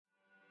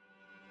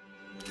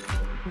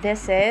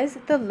This is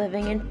the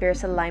Living in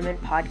Fierce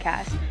Alignment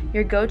podcast,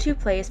 your go-to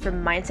place for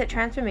mindset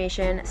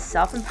transformation,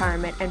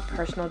 self-empowerment, and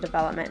personal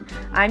development.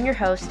 I'm your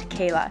host,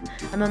 Kayla.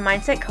 I'm a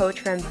mindset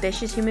coach for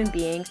ambitious human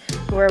beings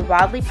who are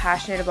wildly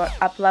passionate about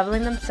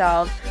up-leveling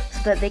themselves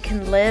so that they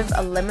can live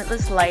a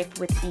limitless life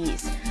with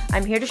ease.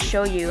 I'm here to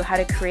show you how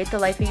to create the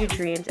life of your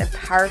dreams and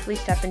powerfully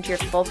step into your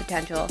full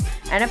potential,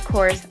 and of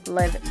course,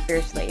 live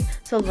fiercely.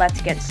 So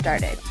let's get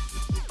started.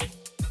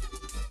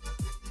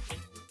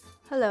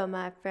 Hello,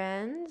 my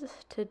friends.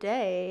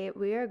 Today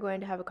we are going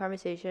to have a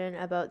conversation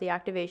about the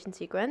activation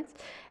sequence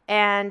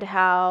and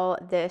how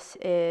this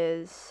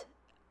is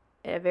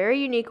a very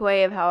unique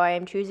way of how I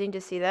am choosing to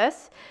see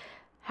this.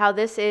 How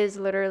this is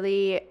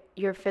literally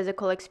your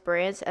physical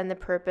experience and the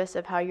purpose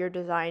of how you're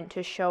designed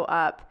to show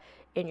up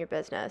in your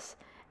business.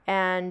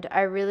 And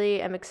I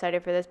really am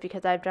excited for this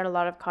because I've done a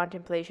lot of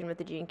contemplation with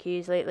the Gene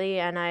Keys lately,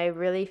 and I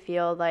really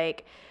feel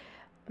like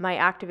my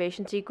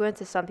activation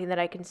sequence is something that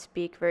I can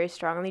speak very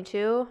strongly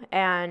to.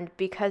 And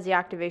because the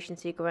activation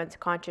sequence,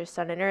 conscious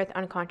sun and earth,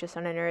 unconscious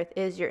sun and earth,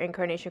 is your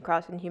incarnation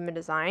cross in human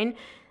design,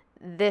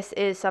 this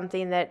is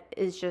something that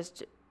is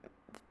just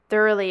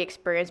thoroughly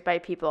experienced by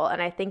people.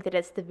 And I think that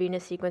it's the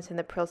Venus sequence and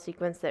the Pearl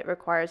sequence that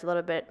requires a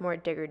little bit more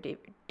deeper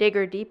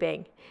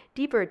digging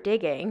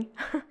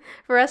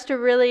for us to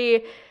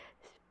really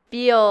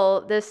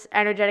feel this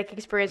energetic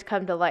experience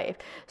come to life.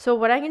 So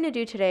what I'm going to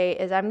do today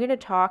is I'm going to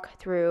talk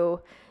through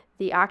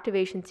the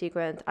activation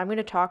sequence. I'm going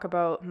to talk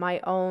about my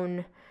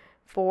own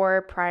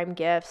 4 prime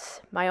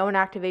gifts, my own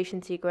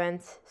activation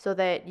sequence, so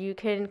that you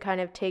can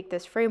kind of take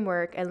this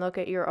framework and look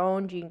at your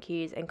own gene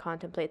keys and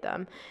contemplate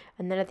them.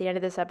 And then at the end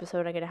of this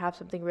episode, I'm going to have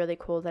something really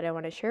cool that I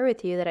want to share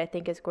with you that I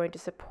think is going to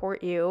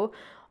support you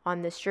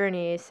on this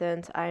journey,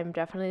 since I'm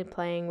definitely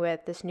playing with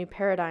this new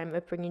paradigm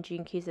of bringing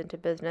gene keys into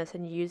business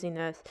and using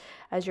this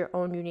as your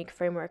own unique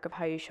framework of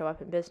how you show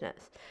up in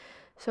business.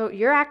 So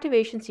your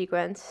activation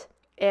sequence,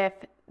 if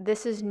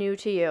this is new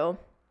to you,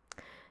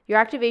 your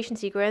activation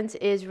sequence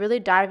is really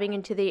diving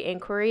into the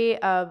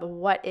inquiry of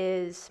what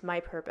is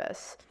my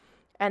purpose.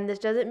 And this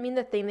doesn't mean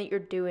the thing that you're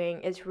doing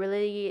is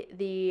really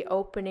the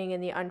opening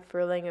and the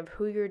unfurling of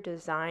who you're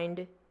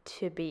designed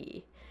to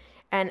be.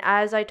 And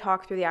as I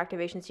talk through the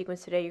activation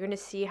sequence today, you're going to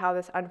see how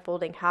this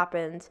unfolding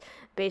happens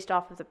based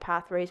off of the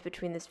pathways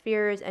between the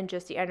spheres and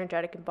just the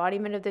energetic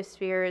embodiment of the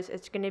spheres.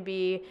 It's going to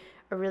be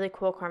a really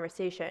cool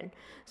conversation.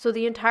 So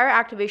the entire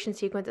activation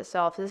sequence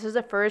itself, this is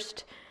the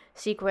first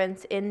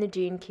sequence in the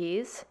gene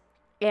keys.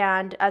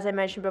 And as I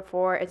mentioned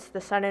before, it's the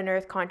sun and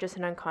earth, conscious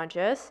and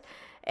unconscious.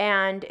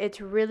 And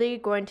it's really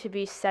going to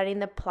be setting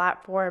the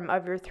platform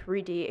of your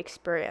 3D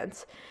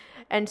experience.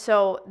 And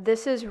so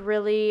this is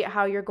really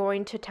how you're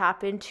going to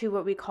tap into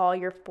what we call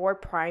your 4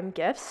 prime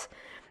gifts.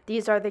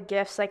 These are the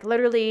gifts, like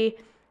literally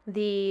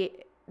the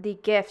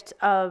gift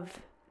of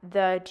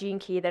the gene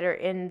key that are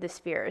in the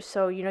spheres.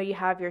 So, you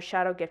have your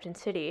shadow gift in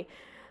city.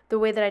 The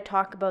way that I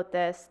talk about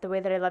this, the way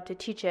that I love to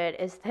teach it,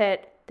 is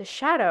that the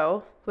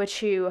shadow,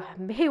 which you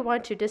may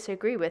want to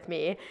disagree with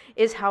me,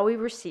 is how we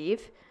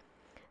receive.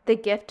 The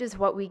gift is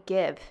what we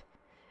give.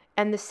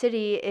 And the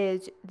city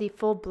is the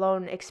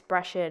full-blown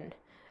expression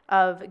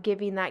of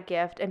giving that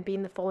gift and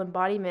being the full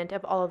embodiment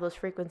of all of those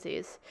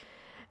frequencies.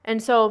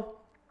 And so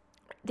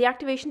the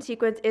activation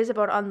sequence is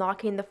about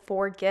unlocking the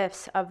 4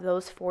 gifts of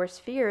those 4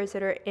 spheres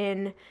that are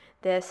in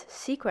this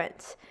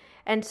sequence.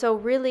 And so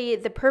really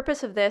the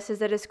purpose of this is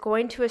that it's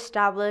going to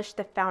establish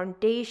the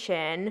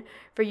foundation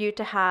for you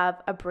to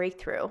have a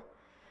breakthrough.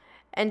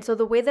 And so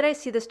the way that I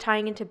see this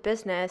tying into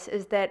business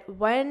is that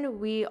when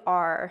we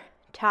are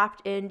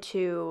tapped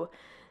into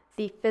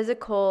the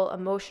physical,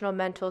 emotional,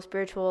 mental,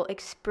 spiritual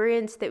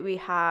experience that we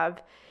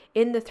have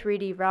in the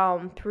 3D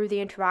realm through the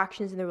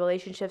interactions and the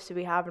relationships that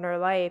we have in our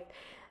life,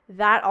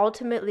 that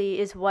ultimately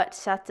is what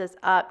sets us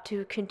up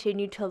to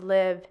continue to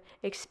live,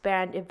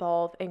 expand,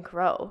 evolve, and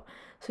grow.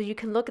 So you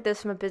can look at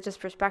this from a business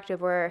perspective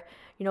where,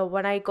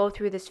 when I go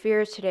through the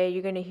spheres today,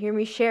 you're going to hear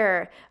me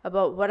share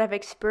about what I've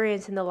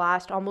experienced in the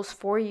last almost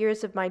 4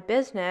 years of my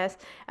business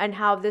and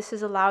how this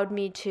has allowed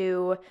me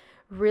to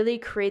really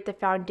create the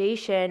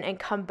foundation and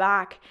come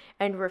back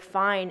and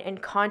refine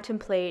and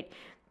contemplate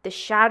the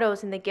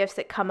shadows and the gifts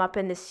that come up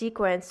in the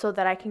sequence so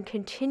that I can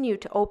continue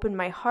to open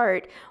my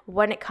heart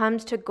when it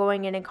comes to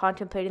going in and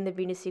contemplating the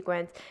Venus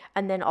sequence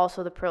and then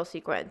also the Pearl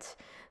sequence.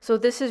 So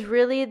this is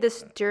really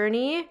this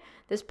journey,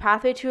 this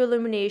pathway to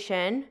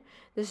illumination,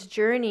 this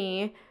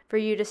journey for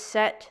you to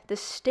set the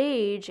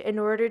stage in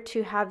order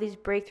to have these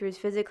breakthroughs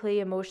physically,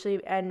 emotionally,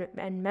 and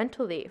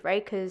mentally,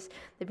 right? Because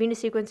the Venus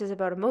sequence is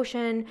about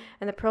emotion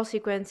and the Pearl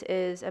sequence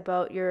is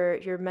about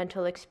your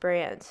mental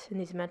experience and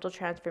these mental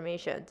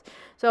transformations.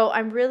 So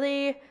I'm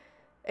really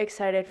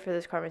excited for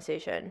this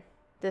conversation.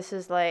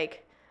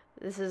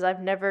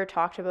 I've never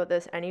talked about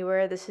this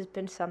anywhere. This has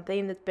been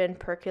something that's been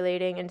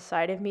percolating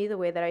inside of me, the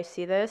way that I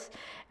see this.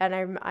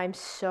 And I'm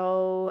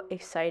so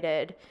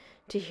excited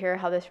to hear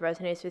how this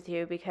resonates with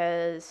you,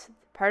 because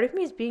part of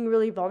me is being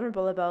really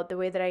vulnerable about the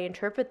way that I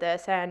interpret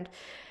this. And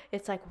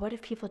it's like, what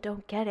if people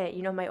don't get it?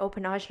 My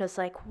open ajna is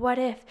like, what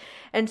if?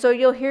 And so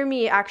you'll hear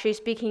me actually,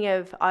 speaking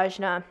of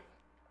ajna,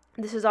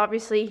 This is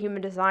obviously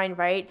human design,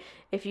 right?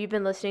 If you've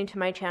been listening to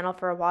my channel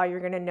for a while, you're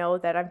going to know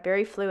that I'm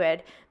very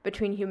fluid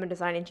between human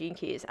design and gene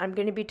keys. I'm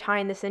going to be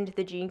tying this into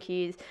the gene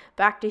keys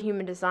back to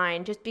human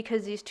design just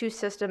because these two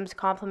systems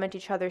complement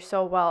each other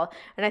so well.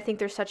 And I think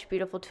they're such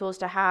beautiful tools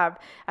to have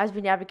as we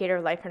navigate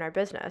our life and our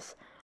business.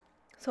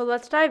 So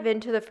let's dive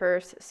into the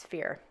first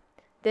sphere.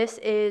 This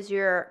is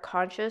your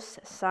conscious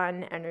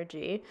sun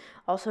energy,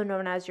 also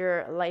known as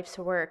your life's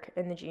work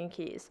in the gene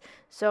keys.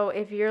 So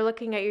if you're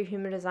looking at your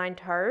human design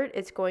chart,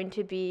 it's going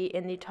to be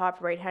in the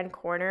top right-hand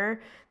corner,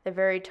 the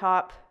very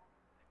top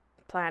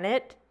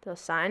planet, the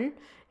sun.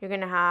 You're going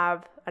to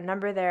have a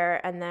number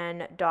there and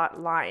then dot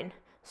line.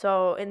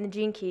 So in the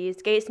gene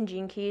keys, gates and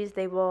gene keys,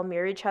 they will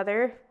mirror each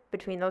other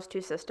between those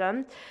two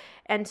systems.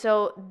 And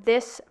so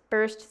this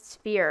first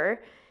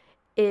sphere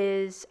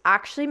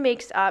actually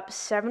makes up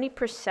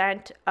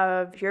 70%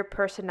 of your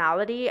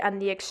personality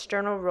and the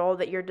external role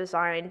that you're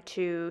designed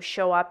to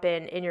show up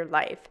in your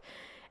life.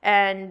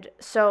 And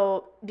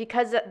so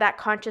because that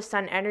conscious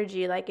sun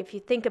energy, like if you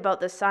think about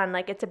the sun,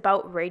 like it's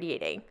about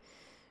radiating,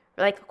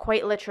 like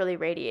quite literally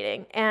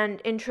radiating. And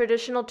in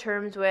traditional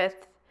terms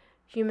with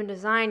human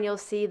design, you'll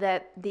see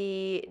that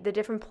the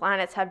different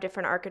planets have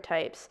different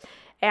archetypes,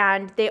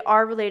 and they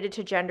are related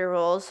to gender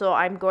roles. So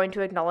I'm going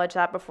to acknowledge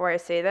that before I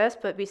say this,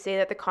 but we say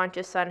that the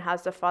conscious sun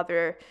has the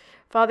father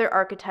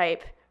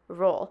archetype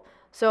role.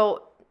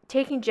 So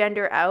taking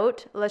gender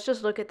out, let's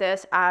just look at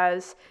this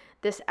as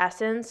this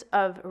essence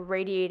of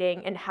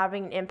radiating and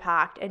having an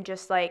impact. And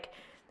just like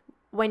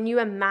when you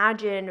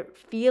imagine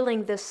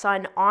feeling the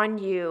sun on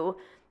you,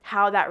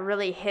 how that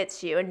really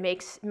hits you and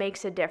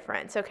makes a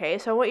difference. Okay,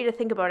 so I want you to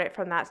think about it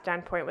from that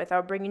standpoint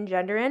without bringing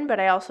gender in, but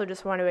I also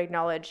just want to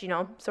acknowledge,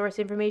 source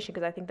information,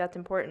 because I think that's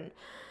important.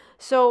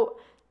 So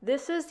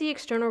this is the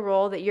external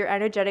role that you're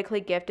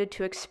energetically gifted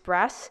to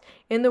express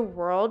in the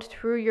world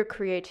through your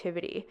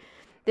creativity.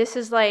 This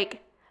is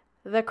like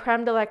the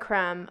creme de la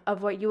creme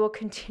of what you will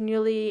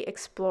continually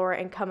explore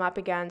and come up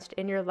against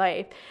in your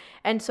life.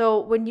 And so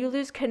when you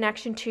lose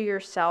connection to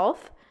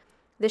yourself,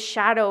 the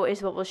shadow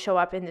is what will show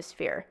up in the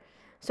sphere.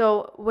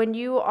 So when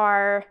you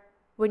are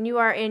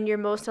in your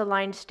most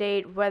aligned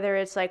state, whether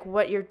it's like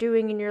what you're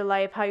doing in your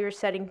life, how you're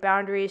setting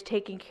boundaries,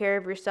 taking care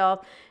of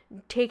yourself,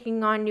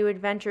 taking on new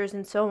adventures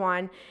and so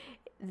on,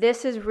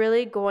 this is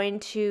really going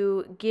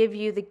to give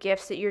you the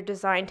gifts that you're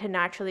designed to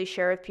naturally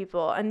share with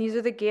people. And these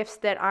are the gifts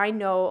that I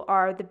know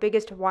are the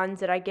biggest ones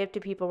that I give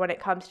to people when it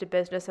comes to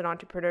business and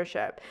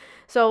entrepreneurship.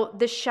 So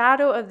the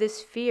shadow of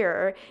this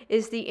fear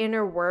is the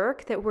inner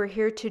work that we're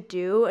here to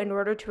do in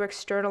order to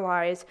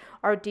externalize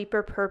our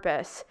deeper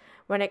purpose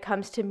when it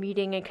comes to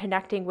meeting and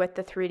connecting with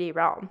the 3D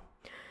realm.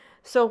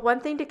 So one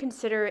thing to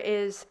consider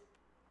is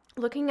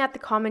looking at the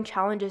common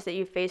challenges that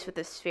you face with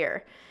this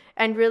sphere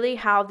and really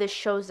how this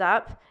shows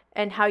up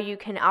and how you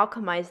can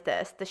alchemize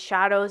the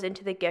shadows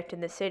into the gift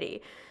in the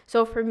city.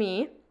 So for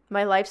me,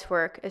 my life's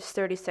work is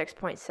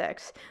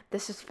 36.6.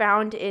 This is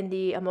found in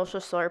the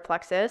emotional solar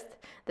plexus.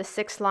 The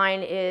sixth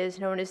line is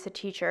known as the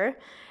teacher.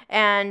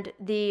 And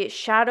the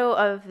shadow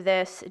of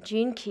this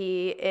gene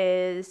key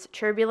is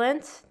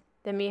turbulence.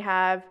 Then we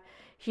have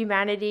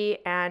humanity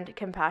and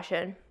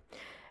compassion.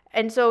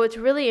 And so it's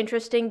really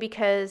interesting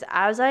because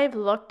as I've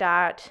looked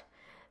at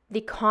the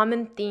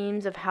common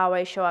themes of how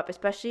I show up,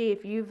 especially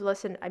if you've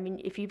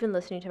been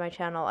listening to my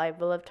channel, I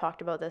will have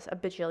talked about this a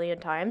bajillion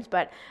times,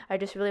 but I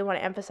just really want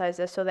to emphasize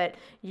this so that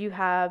you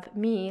have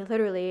me,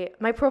 literally,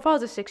 my profile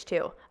is a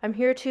 6'2". I'm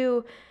here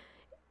to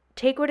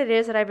take what it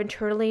is that I've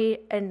internally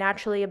and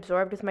naturally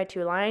absorbed with my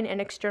 2-line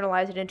and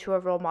externalize it into a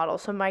role model.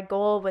 So my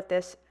goal with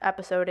this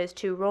episode is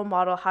to role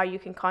model how you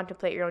can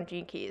contemplate your own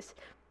gene keys.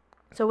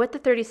 So with the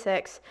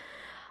 36,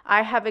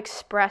 I have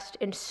expressed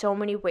in so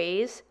many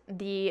ways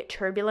the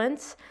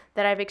turbulence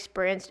that I've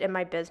experienced in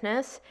my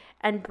business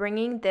and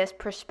bringing this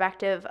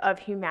perspective of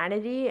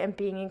humanity and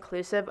being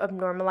inclusive of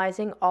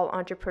normalizing all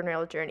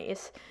entrepreneurial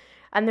journeys.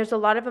 And there's a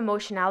lot of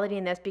emotionality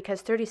in this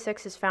because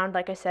 36 is found,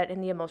 like I said, in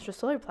the emotional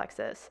solar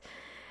plexus.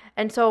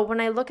 And so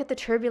when I look at the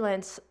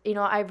turbulence,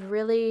 I've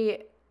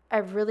really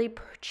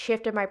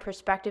shifted my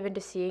perspective into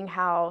seeing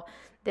how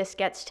this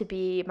gets to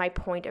be my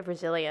point of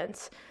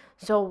resilience.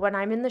 So when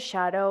I'm in the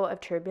shadow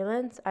of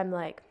turbulence, I'm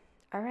like,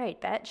 all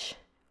right, bitch,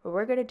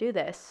 we're going to do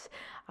this.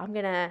 I'm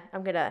going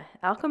to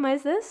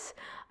alchemize this.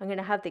 I'm going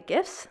to have the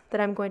gifts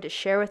that I'm going to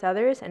share with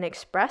others and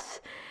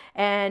express.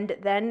 And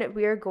then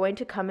we are going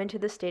to come into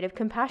the state of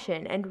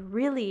compassion and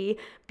really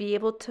be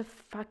able to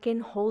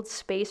fucking hold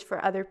space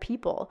for other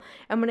people.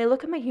 And when I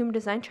look at my human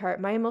design chart,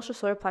 my emotional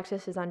solar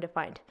plexus is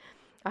undefined.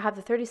 I have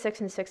the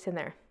 36 and 6 in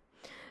there.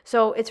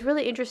 So it's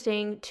really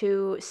interesting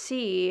to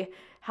see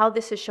how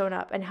this has shown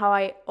up and how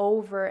I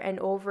over and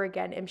over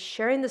again am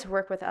sharing this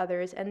work with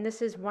others. And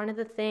this is one of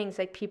the things,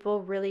 like,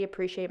 people really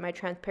appreciate my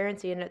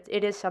transparency. And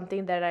it is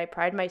something that I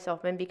pride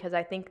myself in because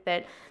I think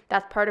that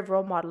that's part of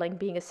role modeling,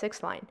 being a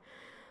 6-line.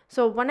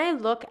 So when I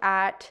look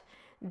at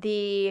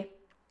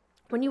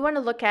when you want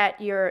to look at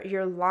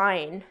your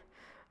line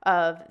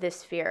of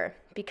this sphere,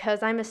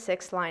 because I'm a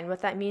 6-line,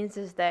 what that means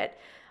is that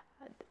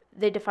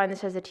they define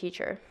this as a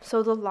teacher.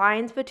 So the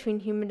lines between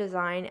human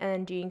design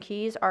and gene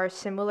keys are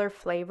similar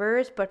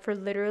flavors, but for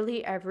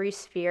literally every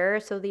sphere,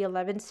 so the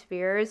 11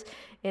 spheres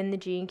in the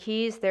gene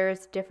keys,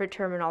 there's different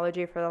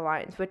terminology for the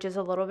lines, which is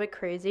a little bit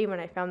crazy. When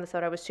I found this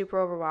out, I was super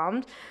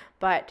overwhelmed,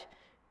 but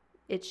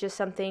it's just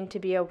something to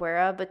be aware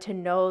of, but to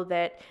know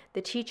that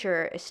the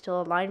teacher is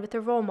still aligned with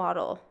the role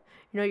model.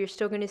 You're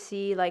still going to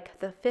see like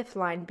the fifth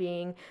line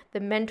being the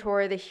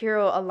mentor, the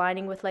hero,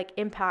 aligning with like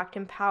impact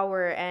and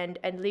power and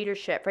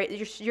leadership, right?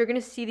 You're going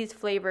to see these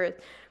flavors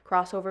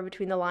cross over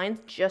between the lines,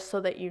 just so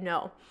that you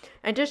know,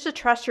 and just to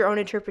trust your own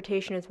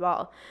interpretation as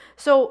well.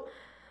 So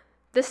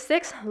the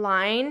sixth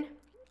line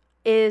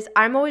is,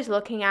 I'm always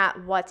looking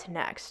at what's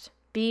next.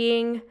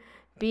 Being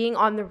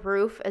on the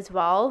roof as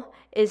well,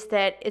 is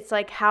that it's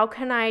like, how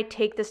can I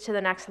take this to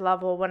the next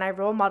level when I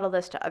role model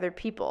this to other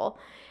people?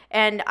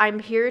 And I'm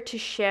here to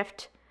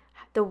shift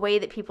the way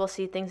that people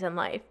see things in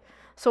life.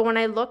 So when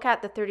I look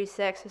at the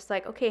 36, it's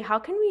like, okay, how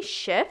can we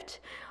shift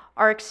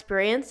our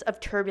experience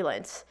of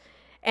turbulence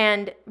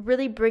and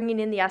really bringing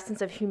in the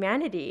essence of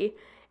humanity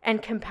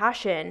and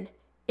compassion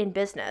in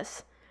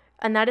business?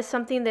 And that is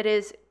something that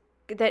is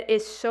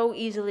so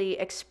easily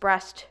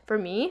expressed for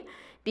me,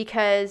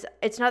 because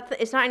it's not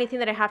anything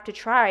that I have to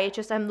try. It's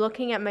just, I'm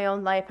looking at my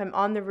own life. I'm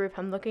on the roof.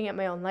 I'm looking at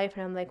my own life,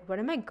 and I'm like, what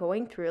am I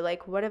going through?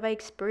 Like, what have I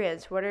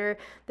experienced? What are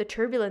the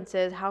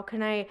turbulences? How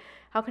can I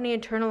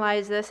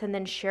internalize this and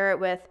then share it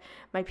with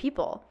my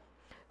people?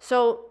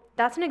 So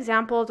that's an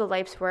example of the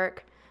life's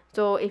work.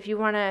 So if you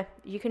want to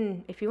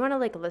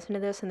like listen to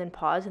this and then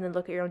pause and then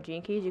look at your own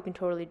gene keys, you can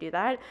totally do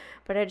that.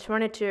 But we're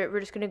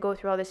just going to go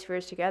through all the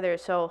spheres together.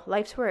 So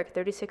life's work,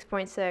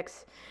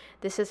 36.6.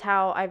 This is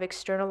how I've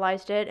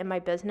externalized it in my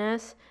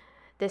business.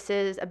 This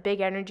is a big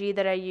energy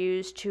that I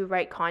use to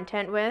write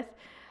content with.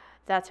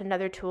 That's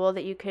another tool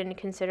that you can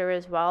consider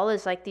as well,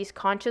 is like these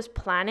conscious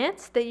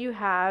planets that you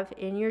have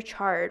in your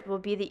chart will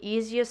be the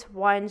easiest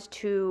ones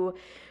to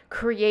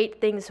create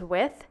things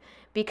with,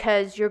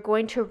 because you're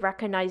going to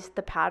recognize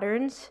the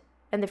patterns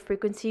and the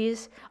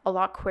frequencies a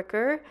lot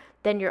quicker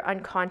than your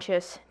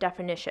unconscious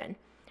definition.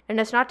 And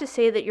that's not to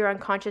say that your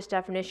unconscious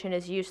definition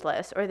is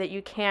useless or that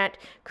you can't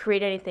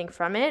create anything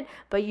from it,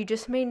 but you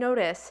just may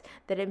notice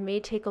that it may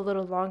take a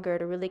little longer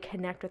to really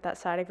connect with that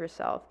side of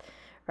yourself,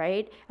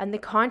 right? And the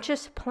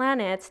conscious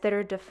planets that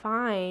are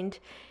defined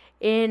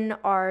in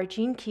our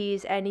gene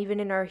keys and even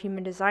in our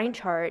human design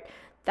chart,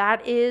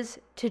 that is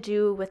to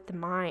do with the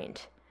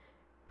mind,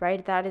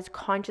 right? That is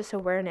conscious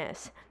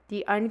awareness.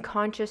 The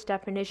unconscious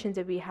definitions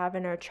that we have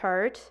in our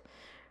chart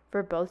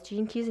for both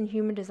gene keys and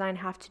human design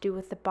have to do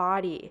with the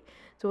body.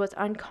 So what's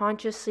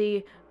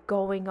unconsciously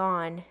going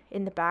on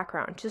in the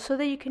background, just so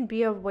that you can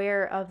be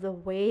aware of the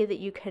way that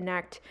you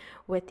connect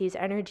with these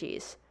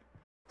energies.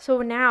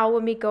 So now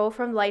when we go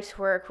from life's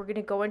work, we're going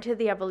to go into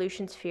the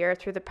evolution sphere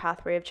through the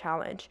pathway of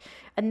challenge.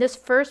 And this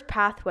first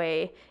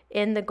pathway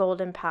in the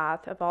golden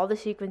path of all the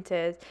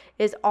sequences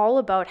is all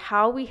about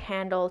how we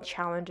handle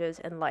challenges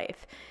in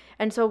life.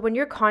 And so when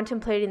you're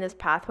contemplating this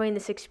pathway and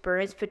this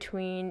experience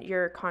between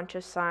your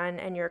conscious sun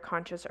and your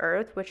conscious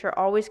earth, which are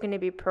always going to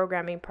be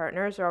programming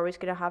partners, are always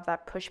going to have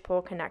that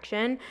push-pull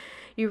connection,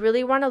 you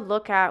really want to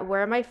look at,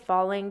 where am I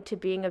falling to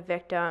being a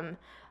victim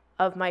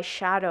of my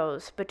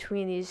shadows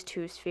between these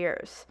two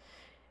spheres,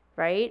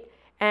 right?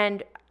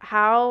 And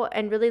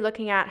really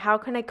looking at, how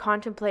can I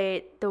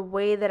contemplate the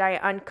way that I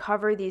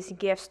uncover these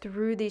gifts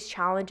through these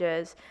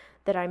challenges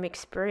that I'm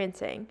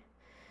experiencing.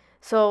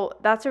 So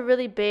that's a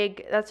really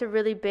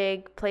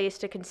big place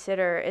to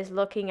consider, is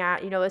looking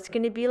at, it's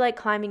going to be like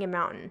climbing a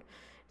mountain.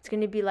 It's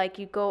going to be like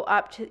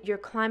you're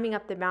climbing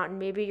up the mountain.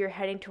 Maybe you're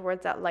heading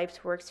towards that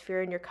life's work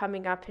sphere, and you're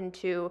coming up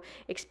into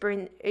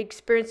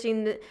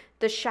experiencing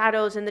the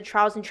shadows and the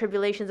trials and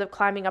tribulations of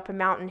climbing up a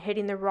mountain,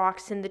 hitting the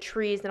rocks and the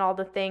trees and all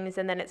the things.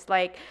 And then it's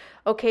like,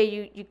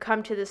 okay, you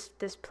come to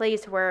this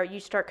place where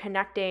you start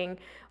connecting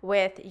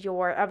with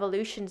your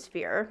evolution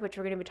sphere, which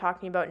we're going to be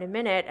talking about in a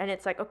minute. And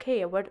it's like,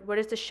 okay, what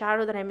is the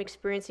shadow that I'm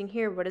experiencing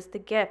here? What is the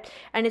gift?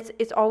 And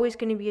it's always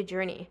going to be a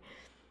journey.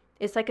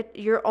 It's like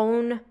your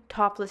own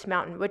topless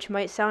mountain, which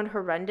might sound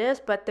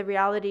horrendous, but the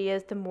reality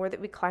is, the more that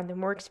we climb, the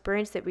more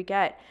experience that we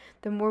get,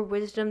 the more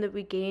wisdom that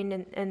we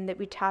gain and that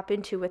we tap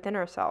into within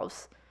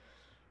ourselves.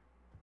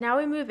 Now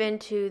we move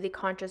into the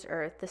conscious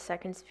earth, the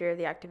second sphere of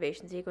the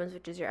activation sequence,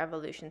 which is your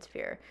evolution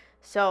sphere.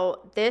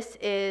 So this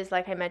is,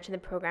 like I mentioned, the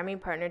programming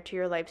partner to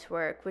your life's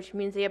work, which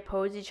means they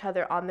oppose each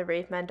other on the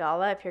Rave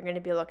Mandala if you're going to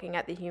be looking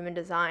at the human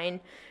design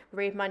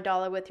Rave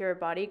Mandala with your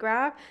body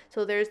graph.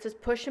 So there's this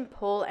push and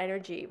pull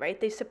energy, right?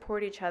 They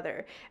support each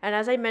other. And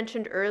as I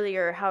mentioned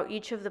earlier, how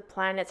each of the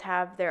planets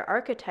have their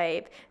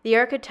archetype, the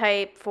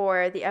archetype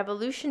for the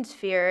evolution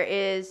sphere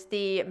is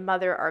the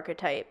mother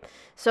archetype.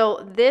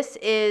 So this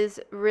is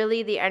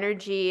really the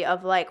energy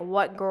of like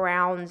what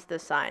grounds the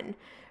sun,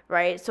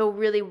 right? So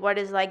really, what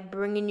is like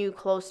bringing you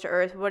close to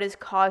earth? What is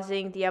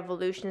causing the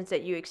evolutions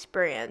that you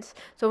experience?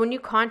 So when you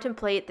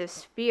contemplate this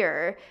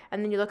sphere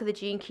and then you look at the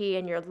gene key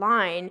and your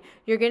line,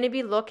 you're going to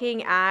be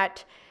looking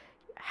at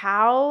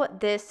how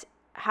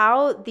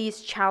how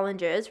these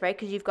challenges, right?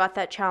 Because you've got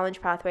that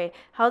challenge pathway,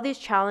 how these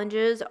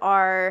challenges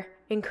are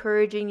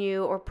encouraging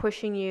you or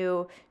pushing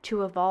you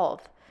to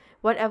evolve.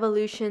 What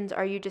evolutions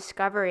are you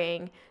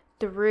discovering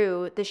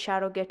through the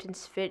shadow gift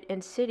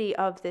and city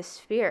of this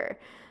sphere?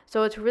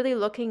 So it's really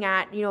looking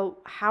at,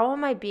 how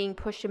am I being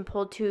pushed and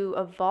pulled to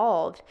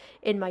evolve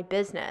in my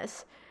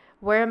business?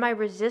 Where am I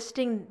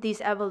resisting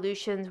these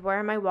evolutions? Where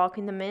am I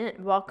welcoming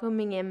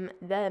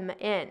them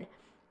in?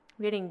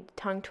 I'm getting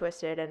tongue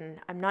twisted, and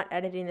I'm not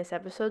editing this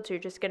episode, so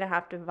you're just going to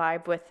have to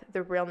vibe with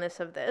the realness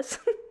of this.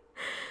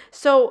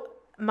 So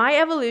my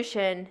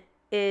evolution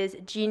is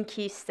gene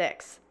key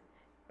 6.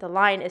 The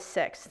line is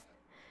 6.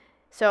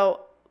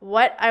 So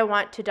what I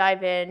want to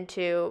dive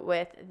into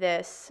with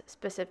this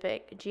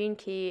specific gene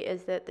key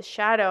is that the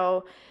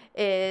shadow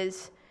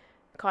is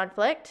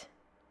conflict,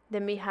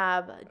 then we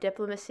have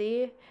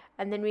diplomacy,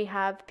 and then we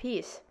have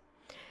peace.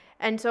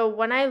 And so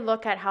when I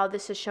look at how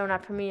this has shown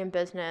up for me in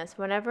business,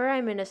 whenever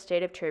I'm in a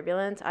state of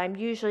turbulence, I'm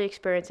usually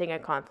experiencing a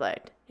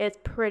conflict. It's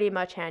pretty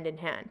much hand in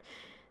hand.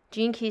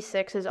 Gene Key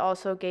 6 is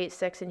also Gate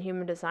 6 in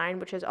human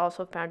design, which is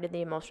also found in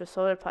the emotional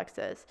solar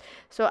plexus.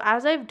 So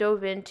as I've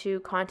dove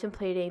into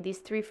contemplating these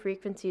 3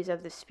 frequencies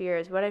of the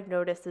spheres, what I've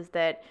noticed is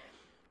that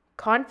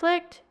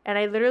conflict, and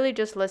I literally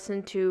just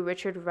listened to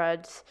Richard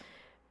Rudd's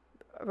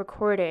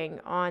recording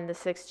on the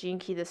 6th Gene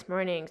Key this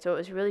morning, so it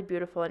was really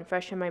beautiful and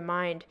fresh in my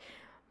mind.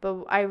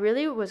 But I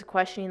really was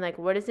questioning,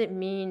 what does it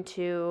mean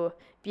to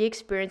be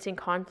experiencing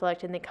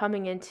conflict and then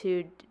coming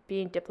into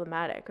being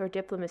diplomatic or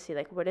diplomacy?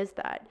 What is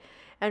that?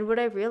 And what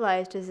I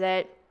realized is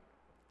that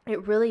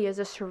it really is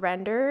a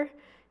surrender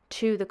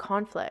to the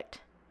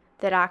conflict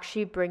that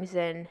actually brings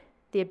in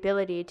the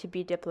ability to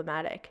be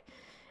diplomatic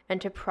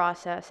and to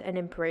process and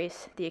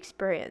embrace the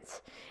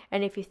experience.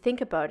 And if you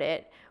think about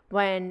it,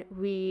 when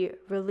we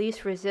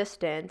release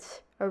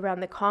resistance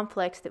around the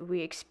conflicts that we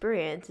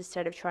experience,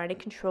 instead of trying to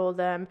control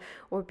them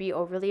or be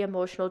overly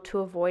emotional to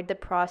avoid the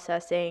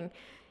processing,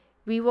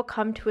 we will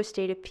come to a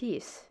state of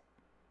peace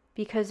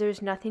because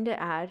there's nothing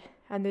to add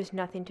and there's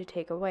nothing to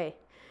take away.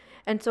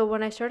 And so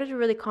when I started to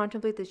really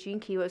contemplate this gene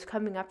key, what was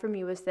coming up for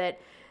me was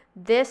that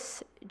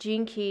this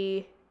gene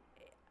key,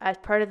 as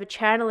part of a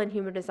channel in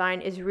human design,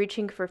 is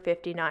reaching for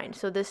 59.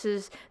 So this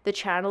is the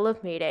channel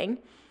of mating.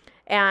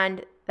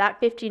 And that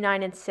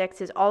 59 and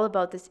 6 is all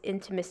about this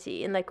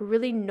intimacy and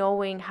really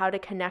knowing how to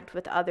connect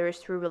with others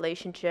through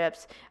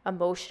relationships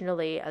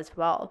emotionally as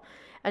well.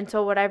 And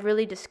so what I've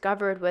really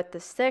discovered with the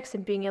 6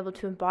 and being able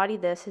to embody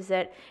this is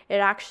that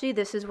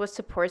this is what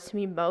supports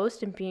me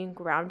most in being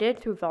grounded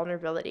through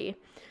vulnerability.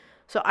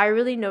 So I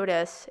really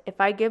notice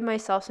if I give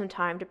myself some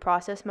time to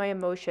process my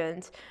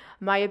emotions,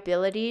 my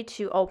ability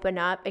to open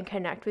up and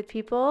connect with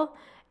people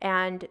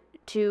and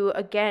to,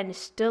 again,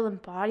 still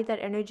embody that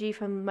energy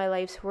from my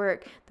life's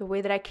work, the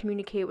way that I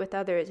communicate with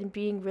others and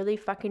being really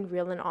fucking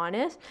real and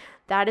honest,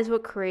 that is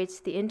what creates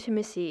the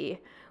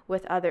intimacy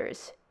with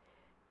others.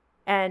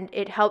 And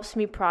it helps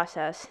me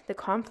process the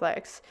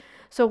conflicts.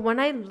 So when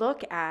I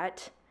look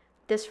at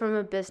this from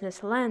a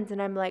business lens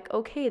and I'm like,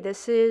 okay,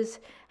 this is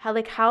how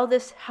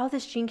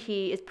this gene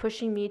key is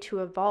pushing me to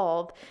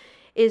evolve,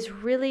 is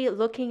really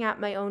looking at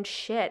my own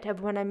shit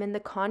of when I'm in the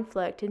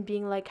conflict and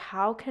being like,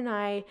 how can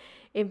I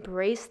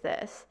embrace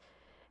this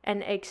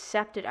and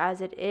accept it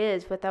as it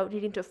is without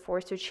needing to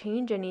force or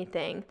change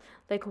anything?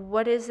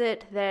 What is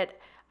it that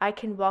I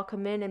can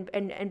welcome in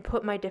and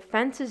put my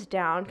defenses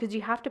down? Because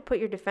you have to put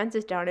your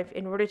defenses down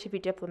in order to be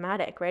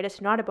diplomatic, right?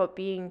 It's not about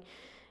being,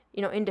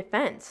 in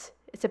defense.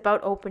 It's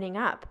about opening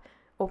up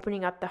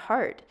the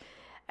heart.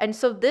 And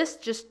so this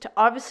just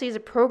obviously as a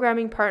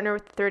programming partner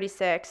with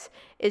 36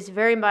 is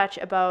very much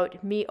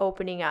about me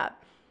opening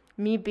up,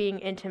 me being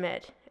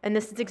intimate. And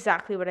this is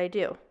exactly what I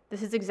do.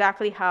 This is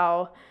exactly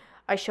how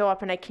I show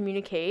up and I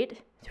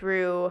communicate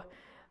through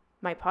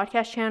my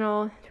podcast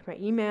channel, through my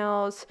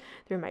emails,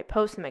 through my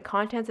posts and my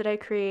content that I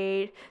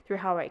create, through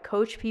how I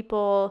coach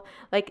people.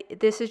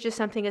 This is just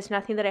something, it's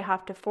nothing that I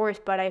have to force,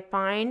 but I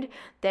find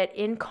that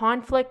in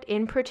conflict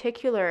in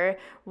particular,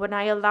 when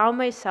I allow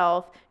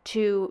myself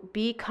to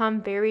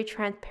become very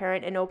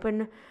transparent and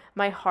open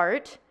my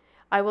heart,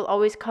 I will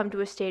always come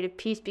to a state of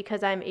peace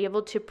because I'm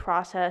able to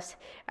process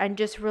and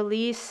just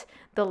release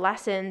the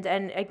lessons.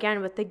 And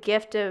again, with the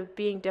gift of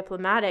being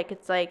diplomatic,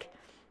 it's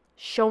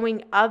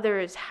showing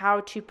others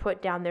how to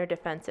put down their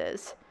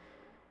defenses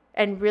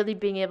and really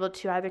being able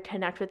to either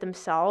connect with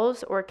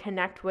themselves or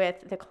connect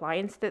with the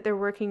clients that they're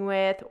working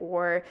with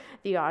or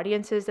the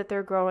audiences that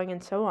they're growing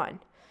and so on.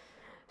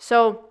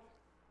 So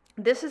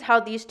this is how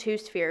these 2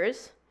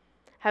 spheres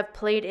have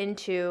played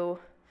into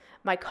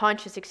my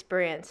conscious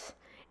experience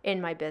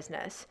in my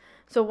business.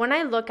 So when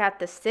I look at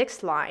the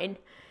 6th line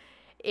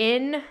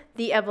in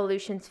the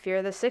evolution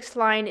sphere, the 6th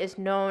line is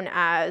known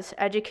as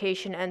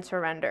education and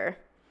surrender.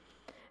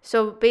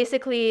 So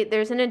basically,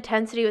 there's an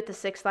intensity with the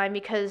 6th line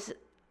because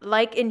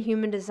in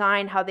human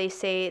design, how they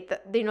say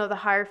that, the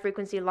higher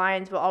frequency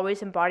lines will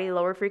always embody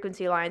lower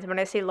frequency lines. And when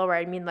I say lower,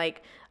 I mean I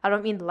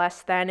don't mean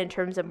less than in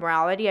terms of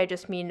morality. I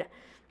just mean,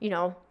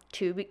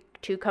 to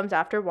 2 comes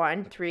after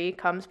 1, 3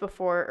 comes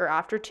before or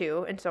after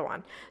 2, and so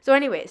on. So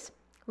anyways,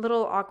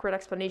 little awkward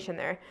explanation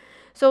there.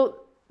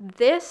 So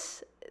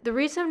the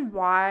reason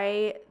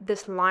why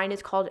this line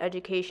is called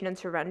education and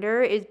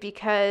surrender is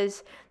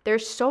because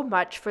there's so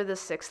much for the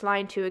sixth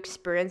line to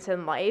experience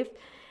in life.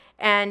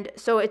 And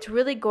so it's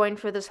really going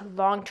for this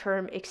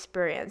long-term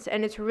experience,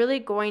 and it's really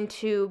going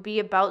to be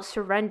about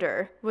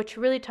surrender, which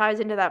really ties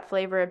into that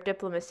flavor of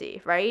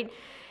diplomacy, right?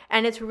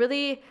 And it's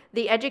really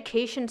the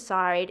education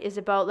side is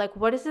about like,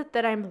 what is it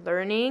that I'm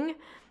learning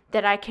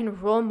that I can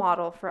role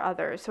model for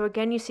others? So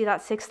again, you see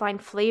that sixth line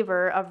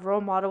flavor of role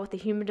model with the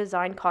human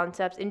design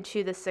concepts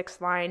into the sixth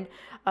line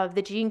of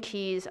the gene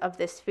keys of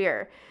this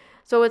sphere.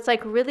 So it's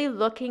like really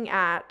looking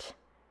at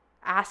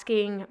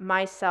asking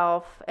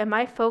myself, am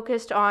I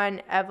focused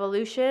on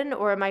evolution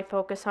or am I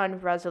focused on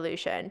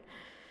resolution?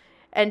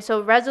 And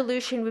so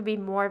resolution would be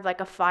more of like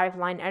a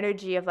 5-line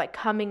energy of like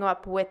coming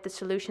up with the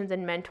solutions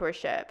and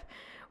mentorship.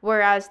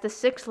 Whereas the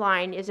 6th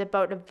line is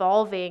about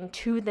evolving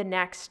to the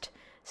next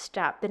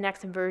step, the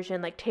next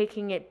version, like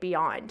taking it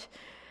beyond.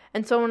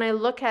 And so when I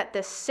look at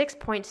this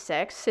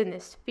 6.6 in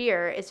this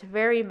sphere, it's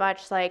very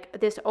much like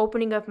this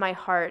opening of my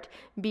heart,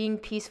 being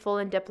peaceful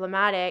and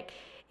diplomatic,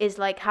 is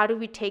like, how do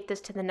we take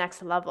this to the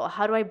next level?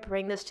 How do I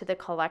bring this to the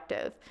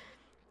collective?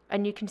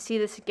 And you can see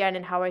this again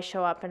in how I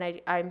show up,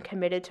 and I'm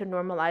committed to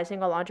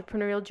normalizing all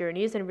entrepreneurial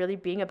journeys and really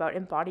being about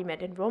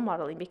embodiment and role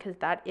modeling, because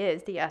that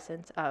is the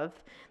essence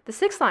of the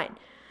 6th line.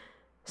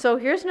 So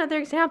here's another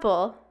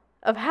example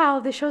of how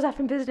this shows up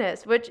in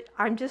business, which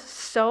I'm just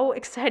so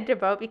excited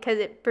about because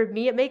for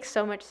me, it makes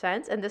so much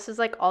sense. And this is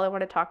like all I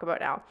want to talk about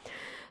now.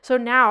 So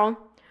now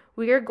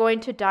we are going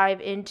to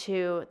dive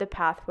into the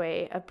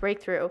pathway of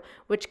breakthrough,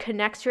 which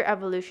connects your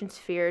evolution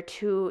sphere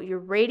to your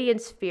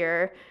radiant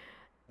sphere,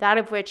 that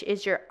of which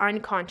is your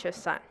unconscious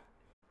sun.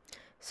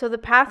 So the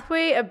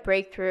pathway of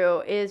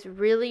breakthrough is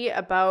really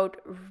about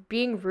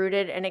being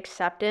rooted in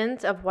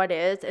acceptance of what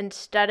is,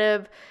 instead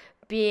of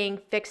being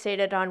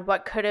fixated on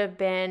what could have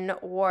been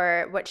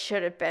or what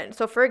should have been.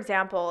 So for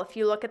example, if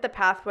you look at the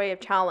pathway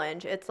of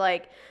challenge, it's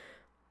like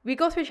we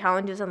go through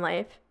challenges in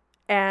life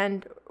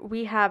and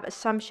we have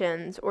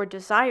assumptions or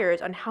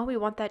desires on how we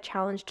want that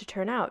challenge to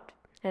turn out.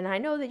 And I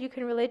know that you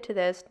can relate to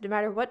this no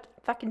matter what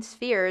fucking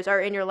spheres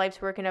are in your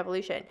life's work and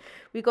evolution.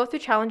 We go through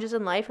challenges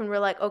in life and we're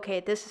like,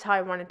 okay, this is how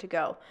I want it to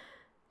go.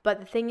 But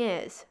the thing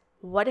is,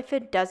 what if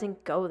it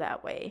doesn't go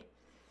that way?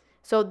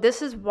 So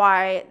this is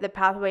why the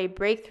pathway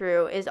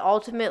breakthrough is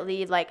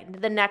ultimately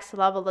like the next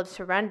level of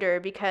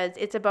surrender, because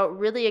it's about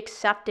really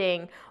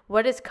accepting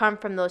what has come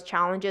from those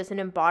challenges and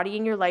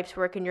embodying your life's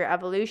work and your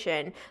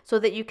evolution so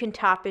that you can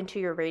tap into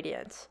your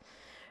radiance,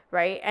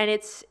 right? And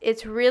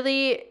it's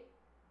really,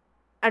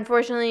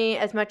 unfortunately,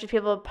 as much as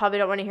people probably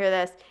don't want to hear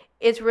this,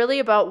 it's really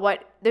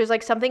about there's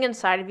like something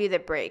inside of you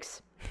that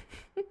breaks.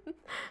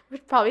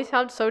 Which probably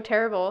sounds so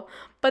terrible.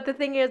 But the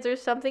thing is,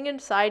 there's something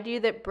inside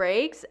you that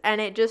breaks, and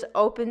it just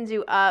opens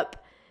you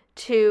up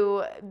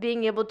to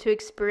being able to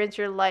experience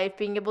your life,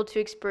 being able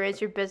to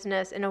experience your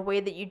business in a way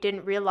that you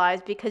didn't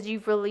realize because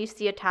you've released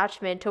the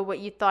attachment to what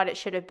you thought it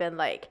should have been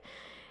like.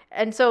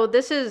 And so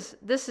this is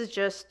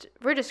just,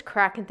 we're just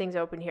cracking things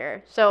open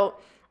here. So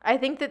I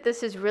think that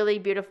this is really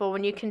beautiful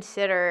when you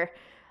consider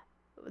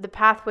the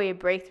pathway of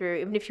breakthrough,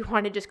 even if you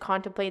want to just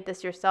contemplate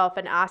this yourself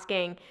and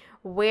asking,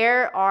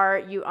 where are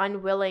you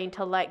unwilling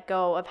to let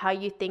go of how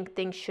you think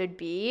things should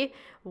be?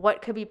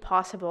 What could be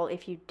possible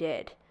if you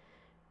did,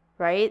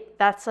 right?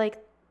 That's like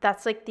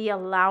the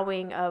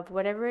allowing of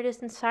whatever it is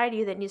inside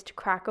you that needs to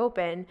crack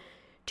open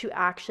to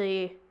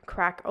actually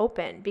crack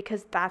open,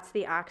 because that's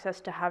the access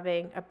to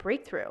having a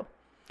breakthrough.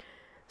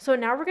 So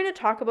now we're going to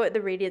talk about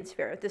the radiant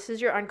sphere. This is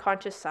your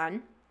unconscious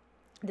sun.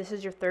 This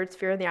is your 3rd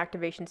sphere in the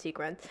activation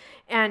sequence.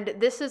 And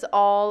this is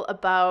all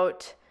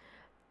about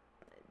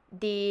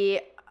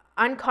the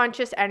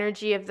unconscious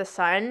energy of the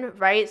sun,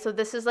 right? So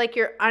this is like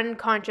your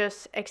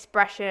unconscious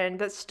expression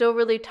that still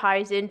really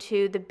ties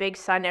into the big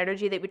sun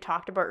energy that we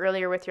talked about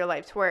earlier with your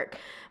life's work.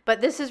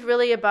 But this is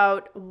really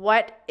about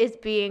what is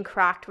being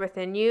cracked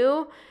within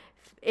you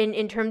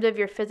in terms of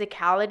your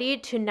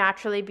physicality to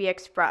naturally be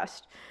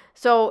expressed.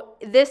 So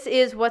this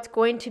is what's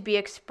going to be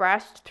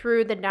expressed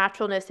through the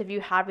naturalness of you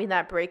having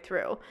that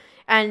breakthrough.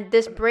 And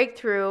this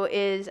breakthrough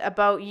is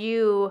about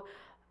you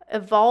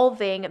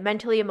evolving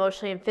mentally,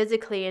 emotionally, and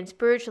physically and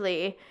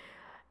spiritually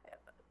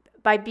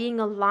by being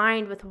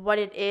aligned with what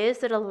it is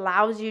that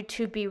allows you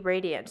to be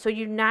radiant. So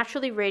you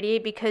naturally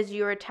radiate because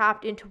you are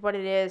tapped into what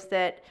it is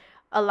that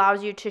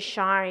allows you to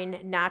shine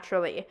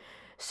naturally.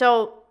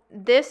 So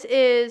this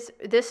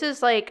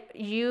is like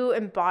you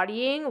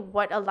embodying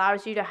what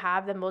allows you to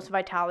have the most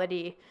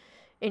vitality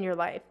in your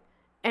life.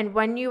 And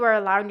when you are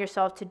allowing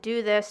yourself to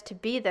do this, to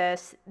be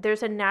this,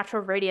 there's a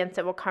natural radiance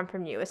that will come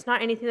from you. It's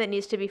not anything that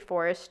needs to be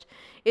forced.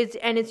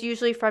 It's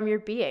usually from your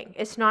being.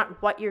 It's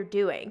not what you're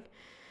doing.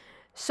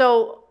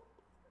 So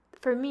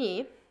for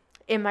me,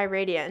 in my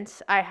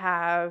radiance, I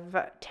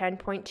have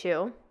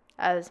 10.2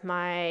 as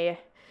my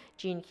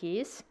gene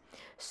keys.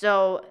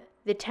 So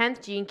the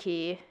 10th gene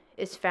key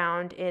is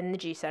found in the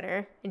G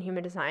Center in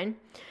Human Design.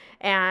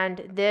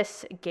 And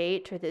this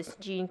gate or this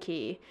gene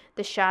key,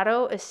 the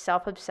shadow is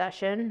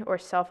self-obsession or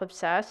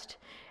self-obsessed.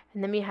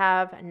 And then we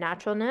have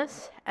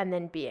naturalness and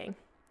then being.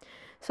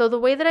 So the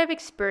way that I've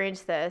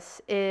experienced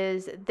this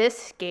is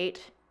this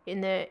gate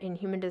in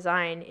human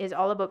design is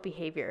all about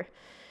behavior.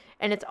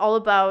 And it's all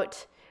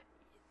about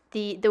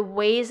the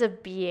ways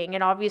of being.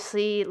 And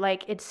obviously,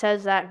 like, it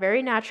says that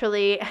very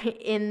naturally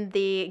in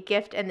the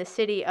gift and the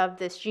city of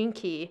this gene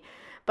key.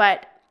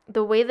 But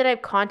the way that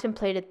I've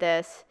contemplated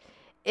this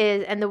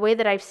is, and the way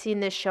that I've seen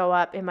this show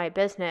up in my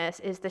business,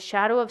 is the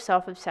shadow of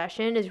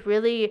self-obsession is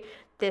really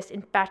this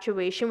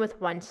infatuation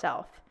with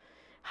oneself.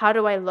 How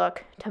do I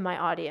look to my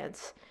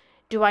audience?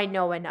 Do I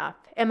know enough?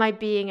 Am I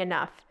being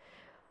enough?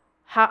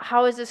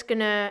 How is this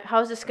gonna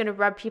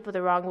rub people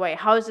the wrong way?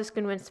 How is this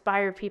gonna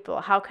inspire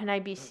people? How can I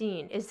be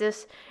seen? Is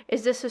this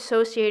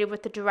associated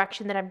with the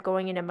direction that I'm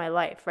going in my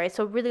life, right?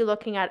 So really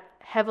looking at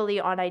heavily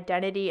on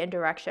identity and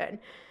direction.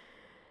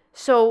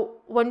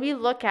 So when we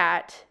look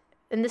at,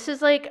 and this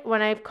is like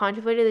when I've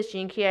contemplated this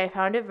gene key, I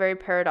found it very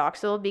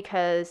paradoxical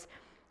because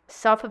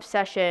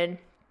self-obsession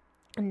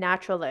and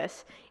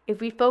naturalness, if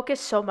we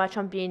focus so much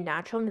on being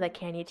natural and be like,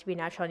 okay, I need to be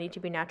natural,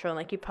 and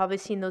like you've probably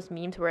seen those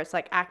memes where it's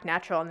like act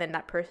natural and then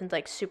that person's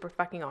like super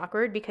fucking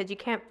awkward because you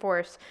can't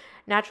force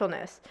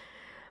naturalness.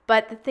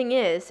 But the thing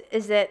is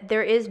that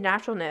there is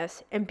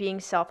naturalness in being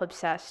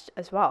self-obsessed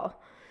as well,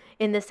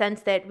 in the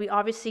sense that we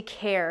obviously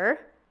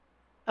care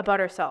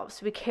about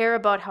ourselves. We care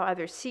about how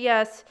others see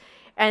us,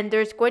 and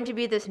there's going to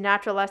be this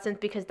natural essence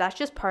because that's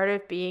just part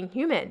of being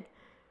human.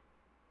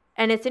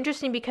 And it's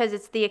interesting because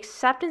it's the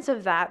acceptance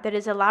of that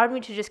has allowed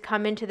me to just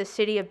come into the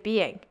city of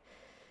being.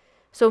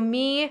 So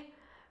me,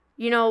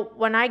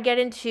 when I get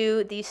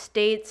into these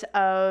states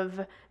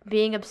of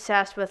being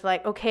obsessed with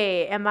like,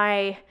 okay, am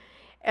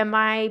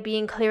I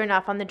being clear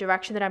enough on the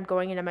direction that I'm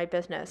going into my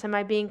business? Am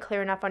I being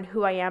clear enough on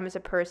who I am as a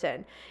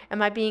person?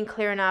 Am I being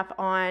clear enough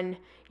on,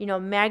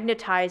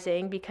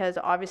 magnetizing, because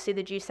obviously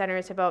the G Center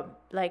is about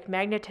like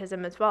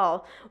magnetism as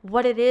well,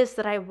 what it is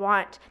that I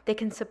want that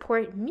can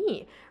support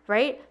me,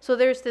 right? So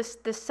there's this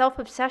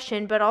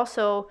self-obsession, but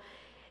also,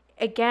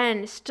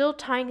 again, still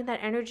tying in that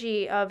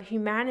energy of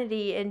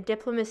humanity and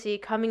diplomacy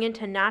coming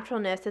into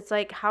naturalness. It's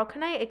like, how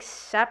can I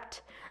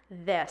accept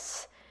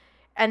this?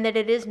 And that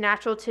it is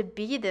natural to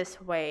be this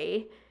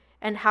way.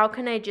 And how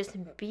can I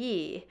just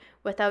be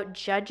without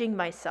judging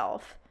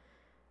myself?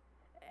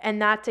 And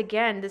that's,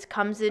 again, this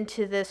comes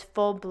into this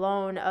full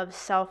blown of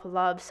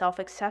self-love,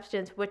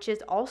 self-acceptance, which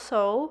is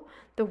also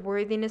the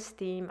worthiness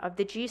theme of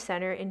the G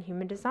Center in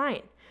human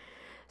design.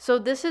 So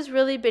this has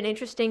really been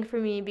interesting for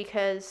me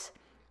because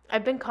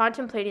I've been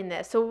contemplating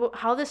this. So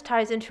how this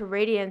ties into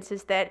radiance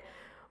is that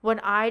when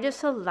I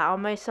just allow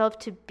myself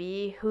to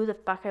be who the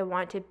fuck I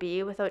want to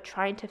be without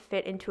trying to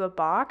fit into a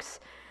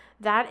box,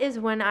 that is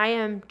when I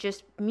am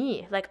just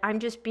me. Like, I'm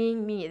just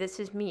being me.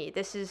 This is me.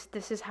 This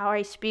is how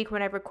I speak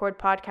when I record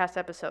podcast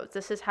episodes.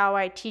 This is how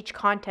I teach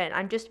content.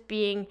 I'm just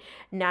being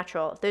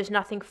natural. There's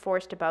nothing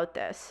forced about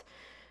this,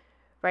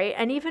 right?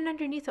 And even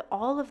underneath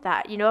all of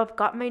that, I've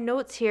got my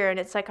notes here and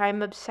it's like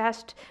I'm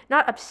obsessed,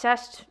 not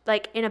obsessed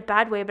like in a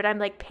bad way, but I'm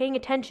like paying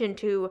attention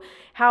to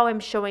how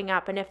I'm showing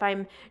up and if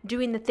I'm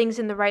doing the things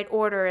in the right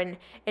order and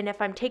if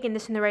I'm taking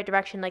this in the right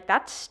direction, like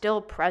that's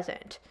still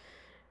present.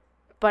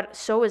 But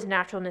so is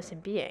naturalness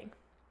and being.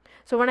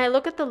 So when I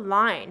look at the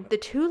line, the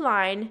 2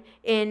 line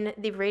in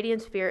the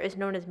radiant sphere is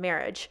known as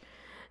marriage.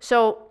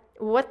 So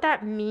what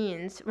that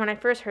means, when I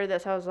first heard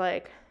this, I was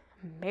like,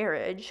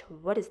 marriage?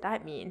 What does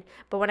that mean?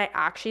 But when I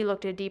actually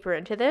looked deeper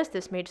into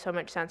this made so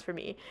much sense for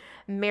me.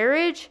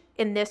 Marriage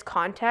in this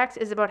context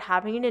is about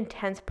having an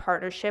intense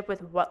partnership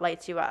with what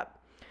lights you up.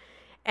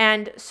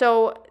 And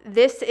so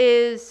this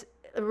is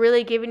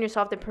really giving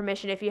yourself the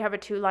permission, if you have a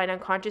 2 line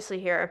unconsciously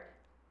here,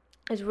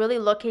 is really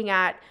looking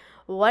at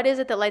what is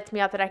it that lights me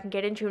up that I can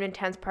get into an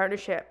intense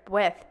partnership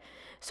with.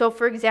 So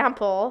for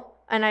example,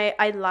 and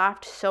I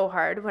laughed so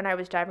hard when I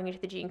was diving into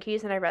the Gene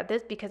Keys and I read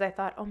this because I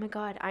thought, oh my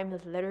God, I'm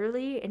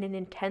literally in an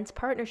intense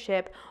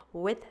partnership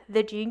with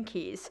the Gene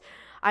Keys.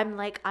 I'm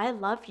like, I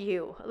love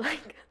you.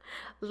 Like,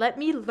 let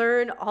me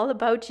learn all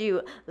about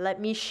you. Let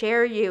me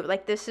share you.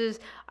 Like, this is,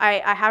 I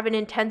have an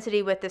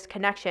intensity with this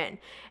connection.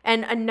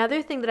 And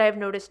another thing that I've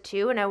noticed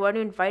too, and I want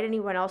to invite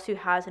anyone else who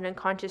has an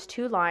unconscious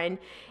 2 line,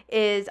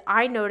 is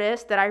I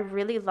noticed that I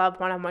really love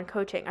one-on-one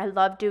coaching. I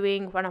love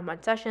doing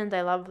one-on-one sessions.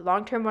 I love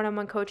long-term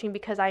one-on-one coaching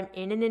because I'm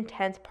in an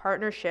intense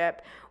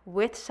partnership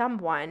with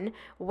someone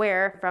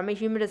where, from a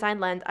human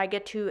design lens, I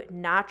get to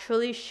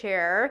naturally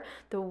share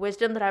the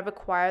wisdom that I've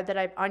acquired, that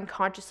I've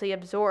unconsciously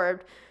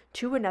absorbed,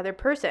 to another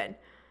person.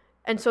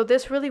 And so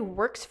this really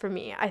works for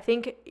me. I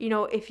think,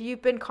 if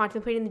you've been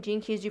contemplating the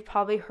Gene Keys, you've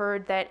probably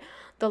heard that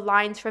the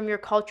lines from your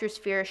culture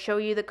sphere show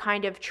you the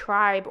kind of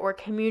tribe or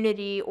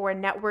community or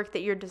network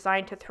that you're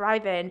designed to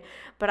thrive in.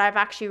 But I've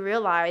actually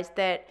realized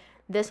that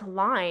this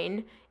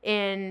line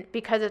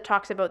because it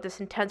talks about this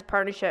intense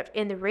partnership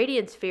in the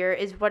radiant sphere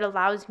is what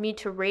allows me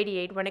to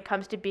radiate when it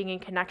comes to being in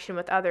connection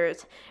with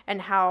others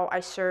and how I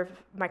serve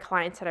my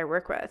clients that I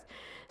work with.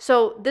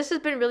 So this has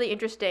been really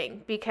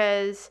interesting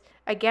because,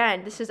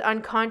 again, this is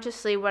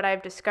unconsciously what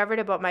I've discovered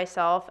about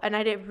myself, and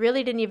I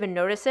really didn't even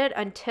notice it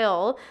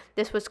until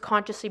this was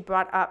consciously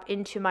brought up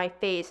into my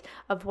face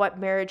of what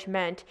marriage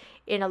meant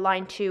in a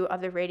line 2 of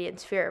the radiant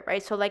sphere,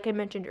 right? So like I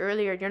mentioned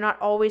earlier, you're not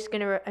always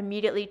going to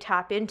immediately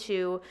tap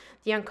into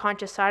the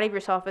unconscious side of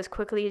yourself as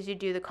quickly as you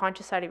do the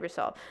conscious side of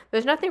yourself.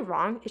 There's nothing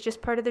wrong. It's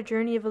just part of the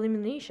journey of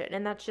illumination,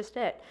 and that's just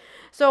it.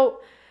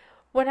 So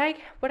what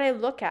I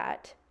look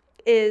at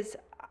is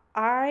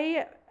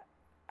I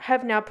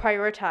have now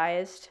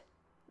prioritized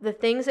the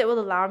things that will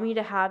allow me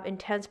to have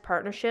intense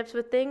partnerships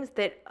with things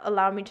that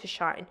allow me to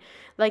shine.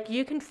 Like,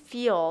 you can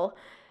feel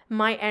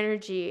my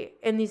energy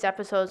in these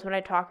episodes when I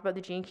talk about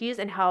the gene keys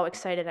and how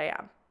excited I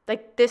am.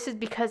 Like, this is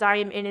because I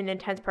am in an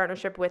intense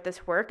partnership with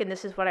this work, and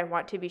this is what I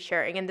want to be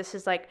sharing. And this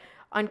is like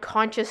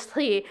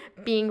unconsciously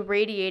being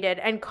radiated,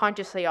 and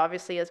consciously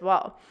obviously as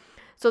well.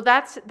 So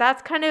that's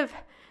kind of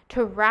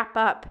to wrap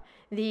up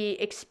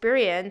the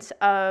experience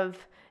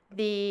of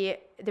the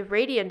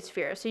radiant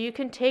sphere. So you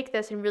can take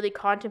this and really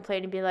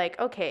contemplate and be like,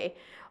 okay,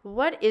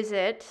 what is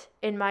it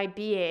in my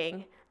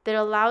being that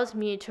allows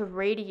me to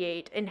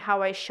radiate in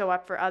how I show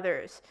up for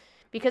others?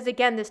 Because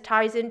again, this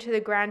ties into the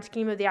grand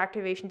scheme of the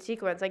activation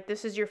sequence. Like,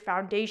 this is your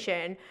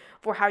foundation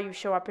for how you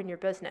show up in your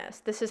business.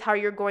 This is how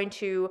you're going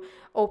to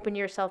open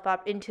yourself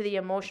up into the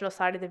emotional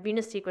side of the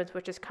Venus sequence,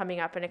 which is coming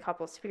up in a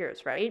couple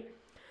spheres, right?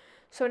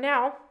 So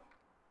now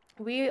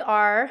we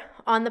are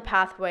on the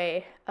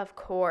pathway of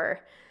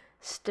core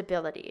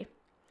stability.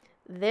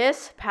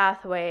 This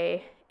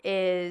pathway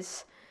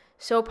is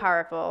so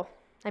powerful.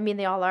 I mean,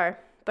 they all are,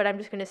 but I'm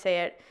just going to say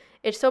it.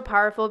 It's so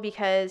powerful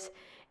because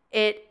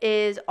it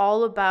is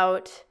all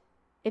about,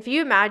 if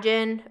you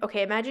imagine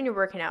you're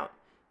working out,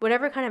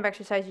 whatever kind of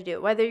exercise you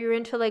do, whether you're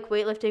into like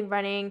weightlifting,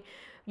 running,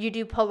 you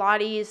do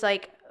Pilates,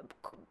 like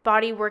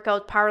body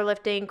workouts,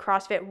 powerlifting,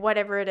 CrossFit,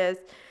 whatever it is,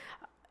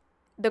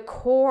 the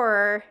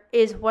core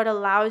is what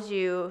allows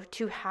you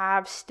to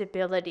have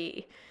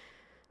stability.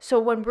 So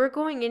when we're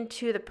going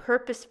into the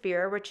purpose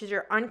sphere, which is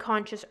your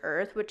unconscious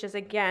earth, which is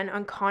again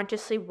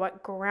unconsciously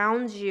what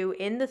grounds you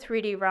in the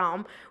 3D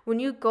realm, when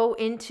you go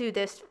into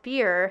this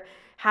sphere,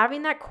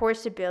 having that core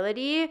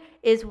stability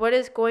is what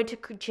is going to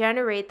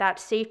generate that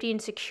safety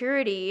and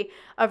security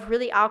of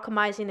really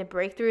alchemizing the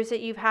breakthroughs that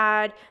you've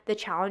had, the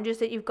challenges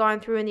that you've gone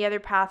through in the other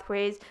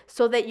pathways,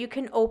 so that you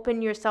can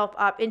open yourself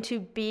up into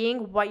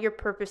being what your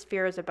purpose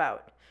sphere is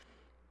about.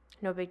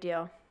 No big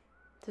deal.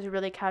 This is a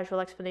really casual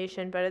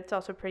explanation, but it's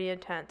also pretty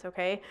intense,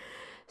 okay?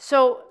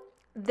 So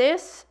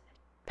this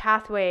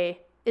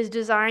pathway is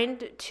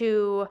designed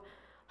to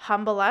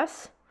humble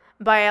us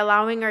by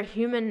allowing our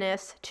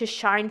humanness to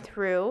shine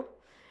through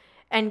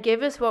and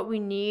give us what we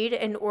need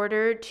in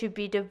order to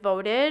be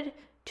devoted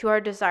to our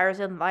desires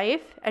in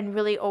life and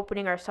really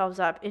opening ourselves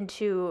up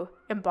into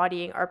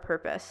embodying our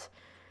purpose.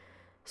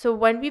 So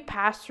when we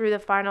pass through the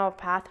final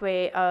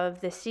pathway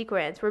of this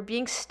sequence, we're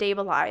being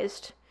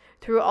stabilized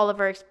through all of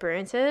our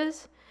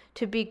experiences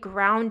to be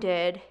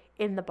grounded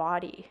in the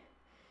body.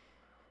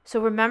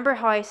 So remember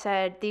how I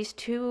said these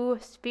two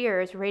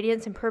spheres,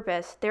 radiance and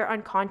purpose, they're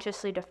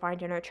unconsciously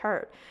defined in our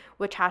chart,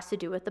 which has to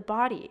do with the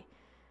body.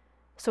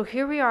 So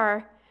here we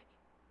are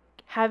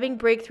having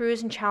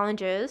breakthroughs and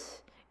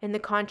challenges in the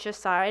conscious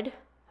side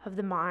of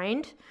the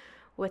mind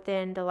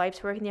within the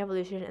life's work and the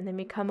evolution, and then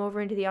we come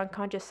over into the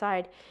unconscious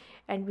side,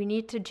 and we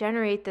need to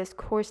generate this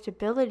core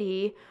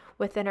stability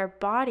within our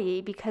body,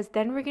 because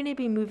then we're going to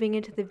be moving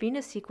into the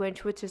Venus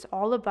sequence, which is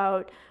all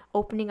about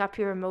opening up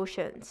your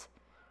emotions,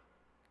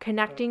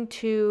 connecting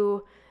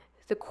to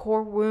the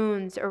core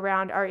wounds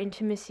around our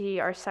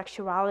intimacy, our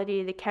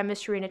sexuality, the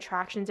chemistry and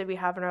attractions that we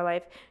have in our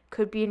life.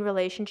 Could be in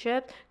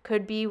relationship,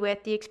 could be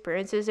with the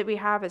experiences that we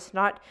have. It's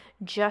not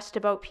just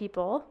about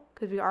people,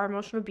 because we are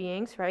emotional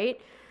beings,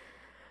 right?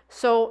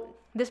 So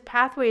this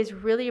pathway is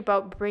really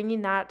about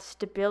bringing that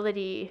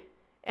stability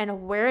and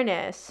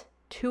awareness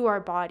to our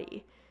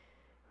body,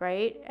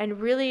 right?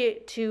 And really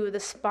to the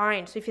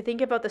spine. So if you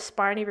think about the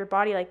spine of your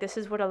body, like, this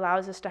is what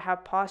allows us to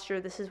have posture.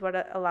 This is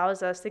what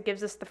allows us, that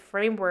gives us the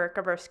framework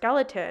of our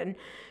skeleton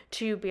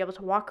to be able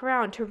to walk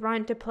around, to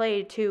run, to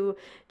play, to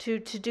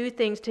do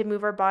things, to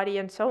move our body,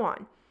 and so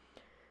on.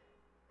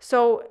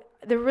 So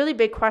the really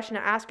big question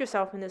to ask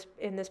yourself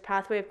in this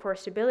pathway of core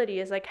stability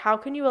is, like, how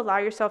can you allow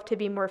yourself to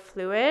be more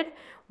fluid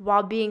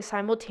while being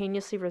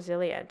simultaneously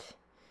resilient?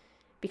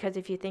 Because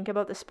if you think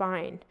about the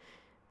spine,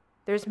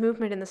 there's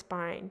movement in the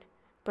spine,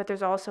 but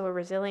there's also a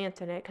resilience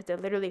in it, because it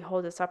literally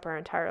holds us up our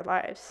entire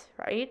lives,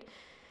 right?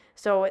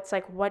 So it's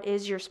like, what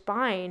is your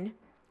spine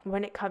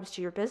when it comes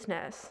to your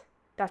business?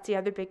 That's the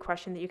other big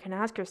question that you can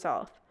ask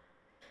yourself.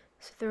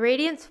 So the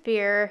radiant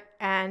sphere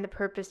and the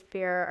purpose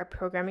sphere are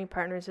programming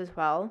partners as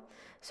well.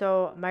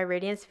 So my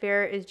radiant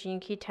sphere is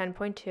gene key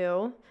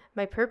 10.2.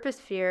 My purpose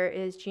sphere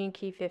is gene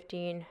key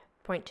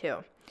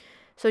 15.2.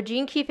 So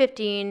gene key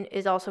 15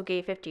 is also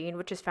gate 15,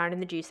 which is found in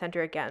the G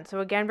center again.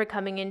 So again, we're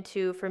coming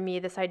into, for me,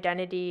 this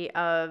identity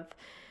of,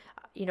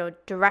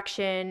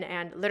 direction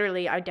and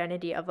literally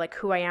identity of like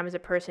who I am as a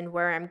person,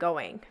 where I'm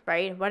going,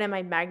 right? What am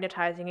I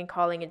magnetizing and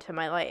calling into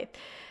my life?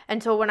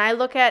 And so when I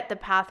look at the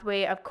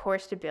pathway of core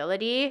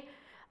stability,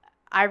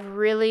 I've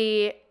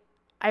really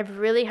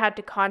had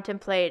to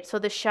contemplate. So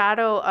the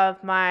shadow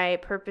of my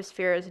purpose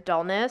sphere is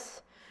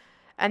dullness.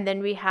 And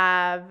then we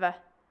have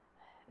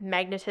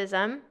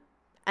magnetism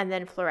and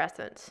then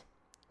fluorescence.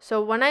 So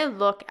when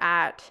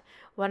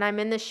I'm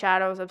in the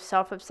shadows of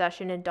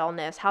self-obsession and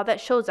dullness, how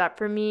that shows up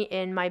for me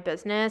in my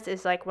business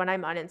is like when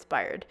I'm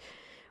uninspired,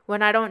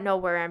 when I don't know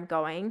where I'm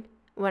going,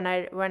 when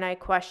I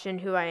question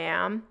who I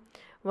am,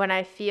 when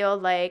I feel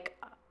like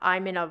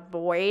I'm in a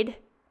void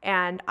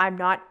and I'm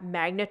not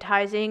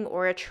magnetizing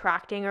or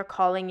attracting or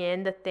calling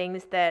in the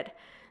things that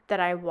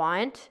I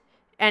want.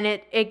 And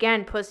it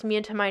again puts me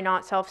into my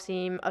not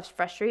self-esteem of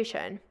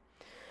frustration.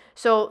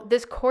 So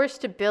this core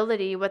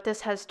stability, what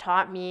this has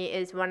taught me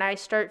is when I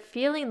start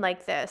feeling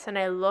like this and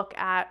I look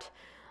at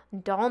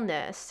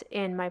dullness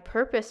in my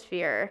purpose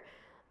sphere,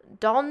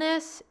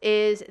 dullness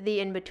is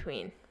the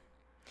in-between.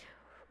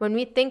 When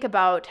we think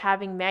about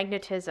having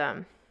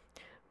magnetism,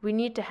 we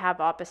need to have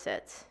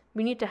opposites.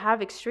 We need to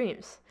have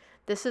extremes.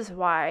 This is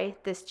why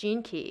this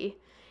gene key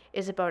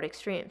is about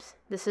extremes.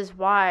 This is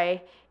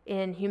why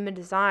in human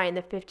design,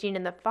 the 15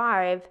 and the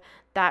 5,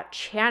 that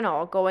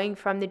channel going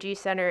from the G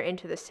center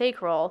into the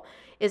sacral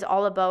is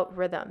all about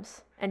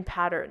rhythms and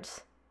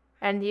patterns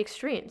and the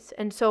extremes.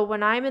 And so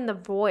when I'm in the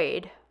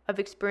void of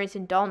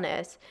experiencing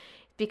dullness,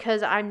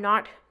 because I'm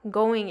not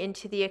going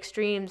into the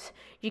extremes,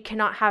 you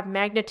cannot have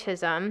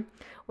magnetism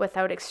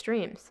without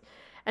extremes.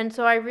 And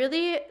so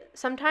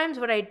sometimes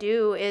what I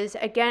do is,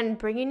 again,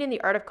 bringing in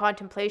the art of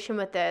contemplation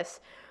with this,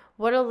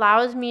 what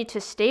allows me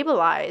to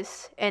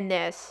stabilize in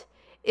this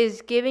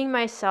is giving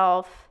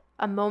myself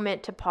a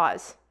moment to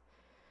pause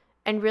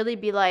and really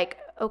be like,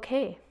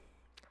 okay,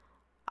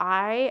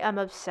 I am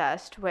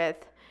obsessed with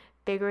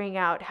figuring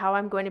out how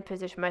I'm going to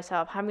position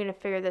myself, how I'm going to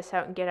figure this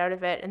out and get out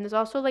of it. And there's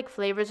also like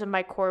flavors of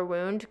my core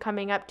wound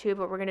coming up too,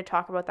 but we're going to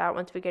talk about that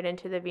once we get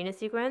into the Venus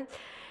sequence.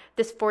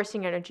 This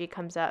forcing energy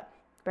comes up,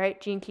 right?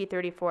 Gene key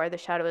 34, the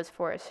shadow is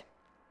force.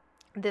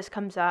 This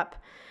comes up.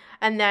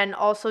 And then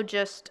also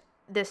just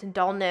this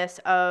dullness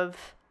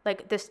of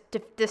like this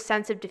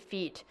sense of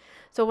defeat.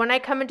 So when I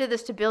come into the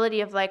stability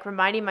of like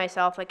reminding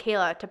myself, like,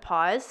 Kayla, to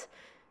pause,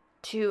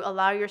 to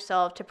allow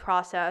yourself to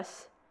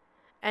process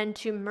and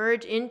to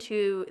merge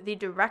into the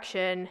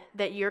direction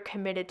that you're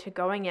committed to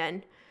going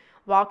in,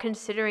 while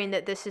considering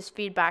that this is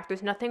feedback.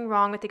 There's nothing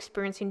wrong with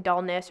experiencing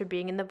dullness or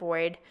being in the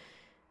void.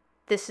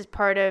 This is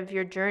part of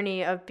your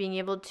journey of being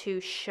able to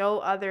show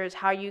others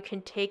how you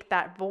can take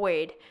that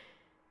void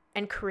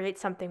and create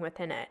something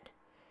within it.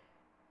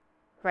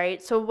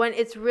 Right? So when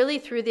it's really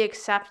through the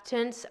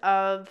acceptance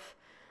of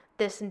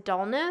this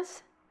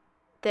dullness,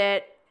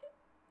 that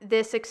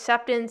this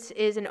acceptance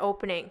is an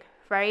opening,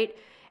 right?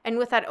 And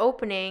with that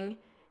opening,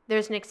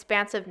 there's an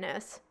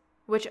expansiveness,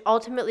 which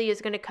ultimately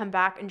is going to come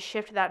back and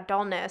shift that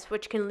dullness,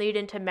 which can lead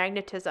into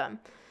magnetism.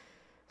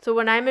 So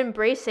when I'm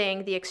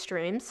embracing the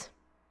extremes,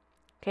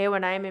 okay,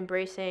 when I'm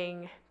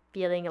embracing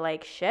feeling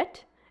like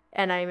shit,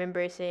 and I'm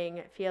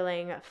embracing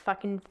feeling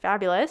fucking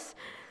fabulous,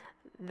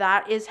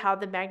 that is how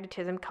the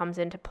magnetism comes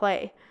into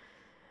play.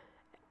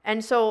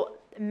 And so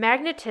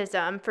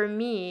magnetism for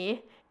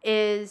me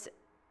is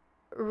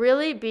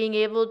really being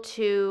able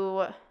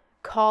to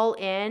call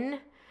in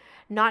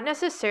not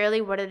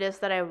necessarily what it is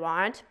that I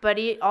want, but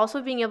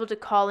also being able to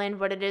call in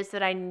what it is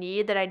that I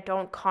need that I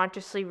don't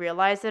consciously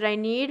realize that I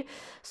need,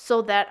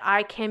 so that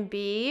I can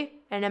be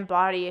and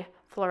embody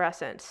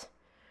fluorescence.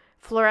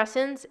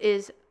 Fluorescence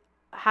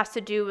has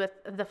to do with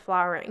the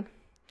flowering.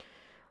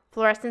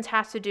 Fluorescence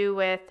has to do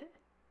with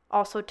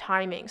also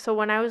timing. So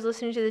when I was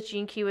listening to this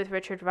Gene Key with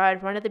Richard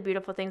Rudd, one of the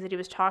beautiful things that he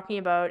was talking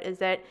about is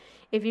that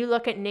if you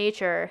look at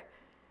nature,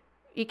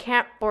 you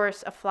can't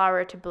force a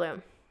flower to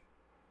bloom.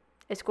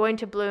 It's going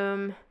to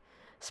bloom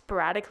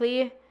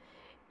sporadically.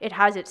 It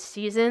has its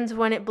seasons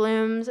when it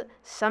blooms.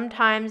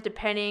 Sometimes,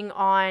 depending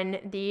on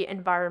the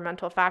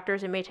environmental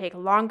factors, it may take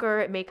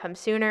longer, it may come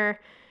sooner,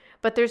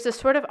 but there's this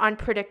sort of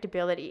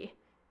unpredictability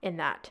in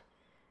that.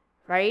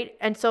 Right?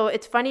 And so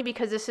it's funny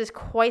because this is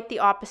quite the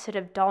opposite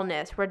of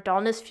dullness, where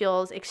dullness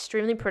feels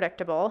extremely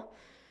predictable.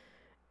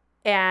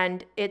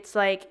 And it's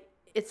like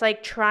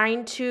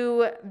trying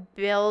to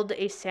build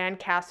a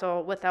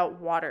sandcastle without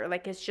water.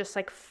 Like it's just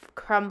like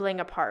crumbling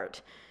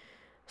apart.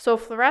 So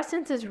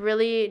fluorescence is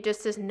really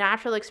just this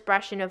natural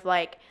expression of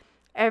like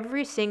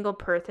every single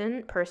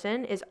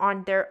person is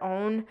on their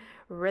own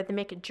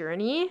rhythmic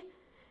journey.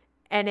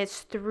 And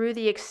it's through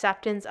the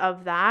acceptance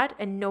of that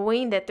and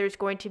knowing that there's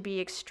going to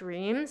be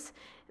extremes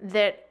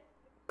that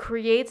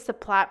creates the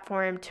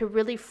platform to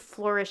really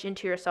flourish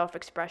into your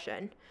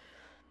self-expression.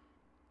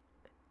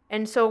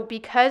 And so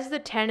because the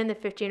 10 and the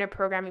 15 are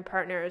programming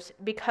partners,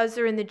 because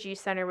they're in the G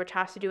center, which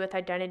has to do with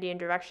identity and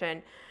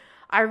direction,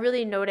 I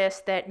really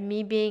noticed that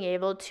me being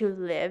able to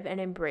live and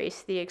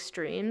embrace the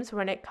extremes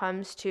when it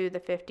comes to the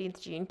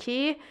 15th gene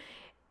key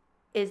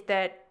is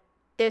that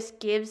this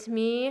gives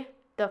me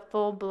the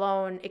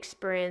full-blown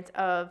experience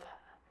of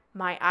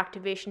my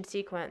activation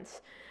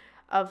sequence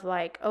of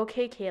like,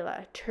 okay,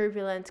 Kayla,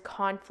 turbulence,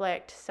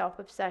 conflict,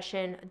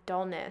 self-obsession,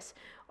 dullness,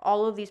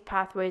 all of these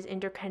pathways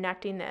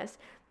interconnecting this.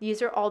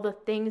 These are all the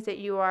things that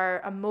you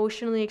are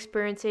emotionally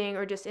experiencing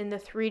or just in the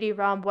 3D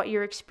realm, what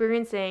you're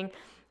experiencing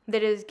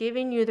that is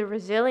giving you the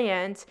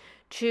resilience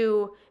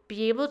to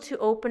be able to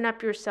open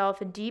up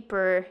yourself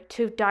deeper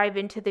to dive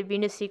into the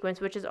Venus sequence,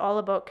 which is all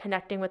about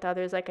connecting with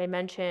others, like I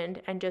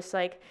mentioned, and just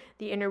like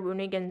the inner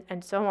wounding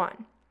and so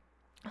on.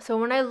 So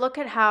when I look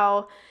at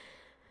how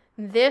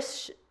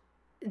this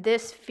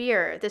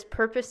fear, this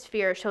purpose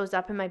fear shows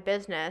up in my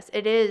business,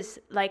 it is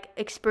like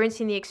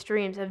experiencing the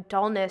extremes of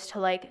dullness to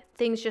like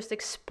things just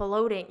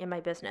exploding in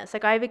my business.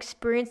 Like I've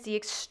experienced the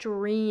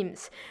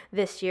extremes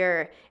this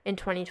year in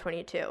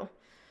 2022.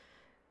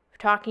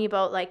 Talking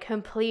about like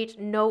complete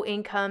no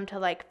income to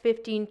like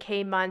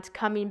 15K months,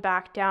 coming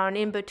back down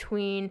in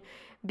between,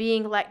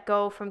 being let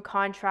go from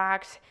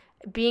contracts,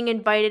 being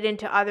invited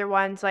into other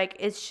ones. Like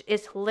it's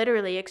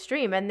literally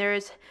extreme. And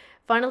there's,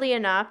 funnily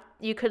enough,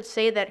 you could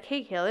say that,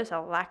 hey, there's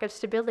a lack of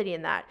stability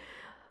in that.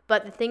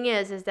 But the thing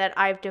is that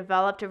I've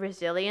developed a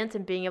resilience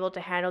in being able to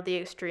handle the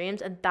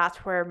extremes, and that's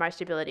where my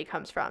stability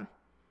comes from.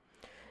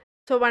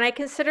 So when I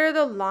consider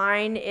the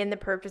line in the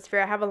purpose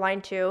sphere, I have a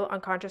line 2,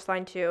 unconscious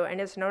line 2, and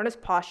it's known as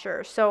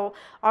posture. So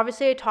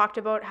obviously I talked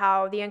about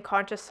how the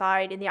unconscious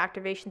side in the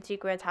activation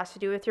sequence has to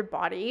do with your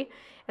body.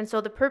 And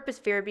so the purpose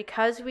sphere,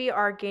 because we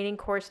are gaining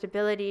core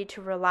stability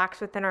to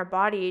relax within our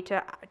body,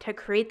 to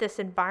create this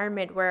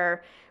environment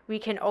where we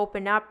can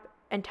open up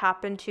and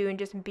tap into and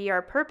just be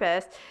our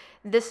purpose,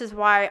 this is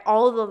why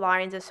all of the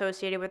lines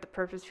associated with the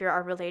purpose sphere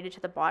are related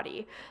to the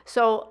body.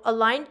 So a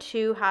line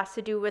 2 has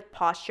to do with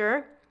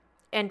posture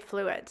and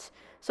fluids.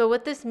 So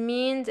what this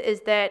means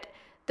is that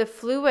the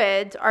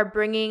fluids are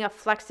bringing a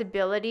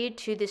flexibility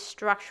to the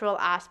structural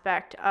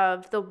aspect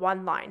of the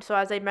one line. So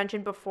as I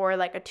mentioned before,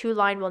 like a 2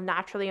 line will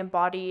naturally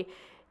embody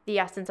the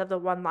essence of the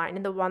 1 line,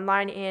 and the 1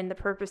 line in the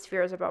purpose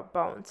sphere is about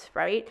bones,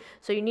 right?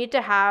 So you need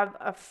to have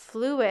a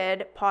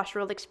fluid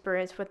postural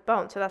experience with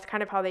bones. So that's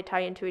kind of how they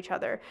tie into each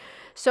other.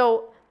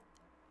 So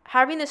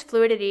having this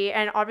fluidity,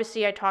 and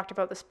obviously I talked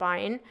about the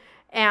spine,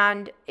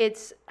 and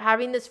it's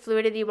having this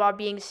fluidity while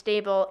being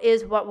stable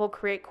is what will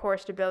create core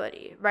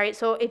stability, right?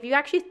 So if you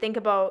actually think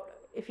about,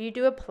 if you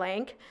do a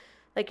plank,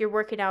 like you're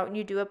working out and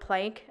you do a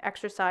plank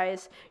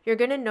exercise, you're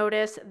going to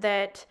notice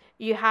that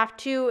you have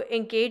to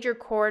engage your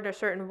core in a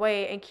certain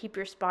way and keep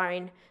your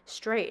spine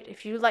straight.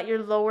 If you let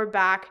your lower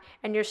back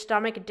and your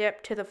stomach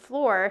dip to the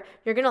floor,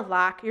 you're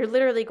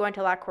literally going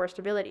to lack core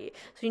stability.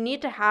 So you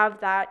need to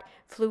have that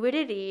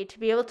fluidity to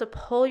be able to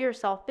pull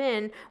yourself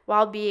in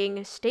while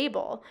being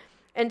stable.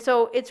 And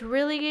so it's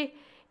really,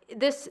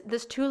 this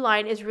 2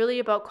 line is really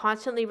about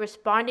constantly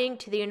responding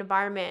to the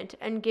environment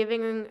and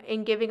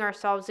giving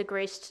ourselves the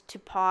grace to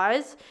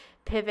pause,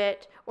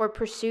 pivot, or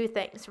pursue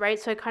things, right?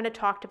 So I kind of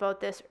talked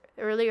about this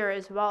earlier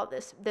as well,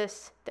 the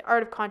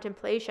art of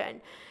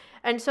contemplation.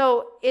 And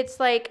so it's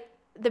like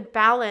the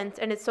balance,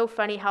 and it's so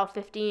funny how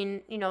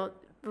 15,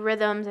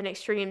 rhythms and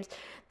extremes,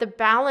 the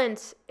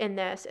balance in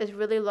this is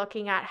really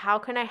looking at how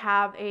can I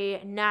have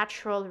a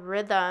natural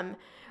rhythm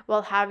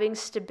while having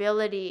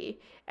stability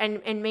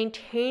and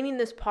maintaining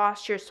this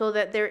posture so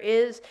that there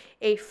is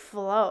a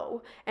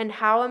flow. And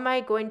how am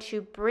I going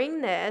to bring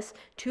this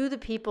to the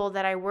people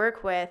that I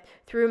work with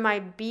through my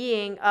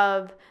being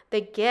of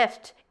the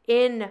gift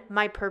in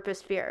my purpose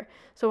sphere?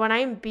 So when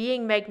I'm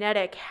being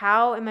magnetic,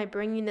 how am I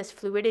bringing this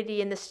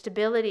fluidity and this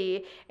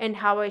stability in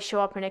how I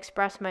show up and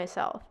express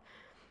myself?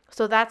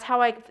 So that's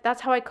how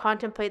I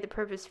contemplate the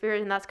purpose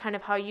spheres, and that's kind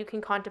of how you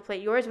can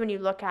contemplate yours when you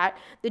look at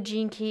the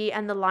gene key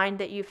and the line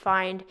that you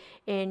find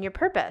in your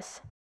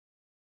purpose.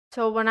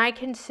 So when I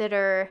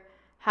consider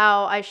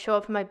how I show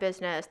up in my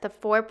business, the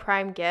 4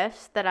 prime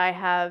gifts that I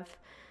have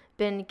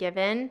been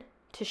given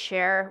to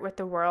share with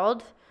the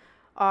world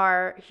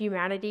are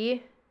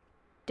humanity,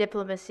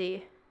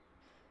 diplomacy,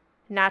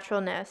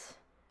 naturalness,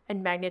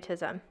 and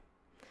magnetism.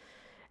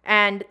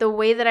 And the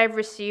way that I've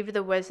received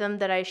the wisdom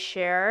that I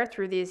share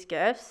through these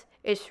gifts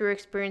is through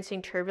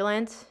experiencing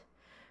turbulence,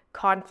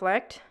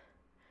 conflict,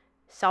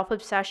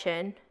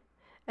 self-obsession,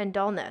 and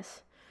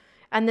dullness.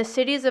 And the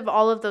cities of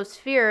all of those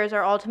spheres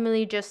are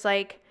ultimately just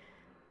like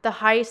the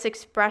highest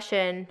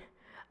expression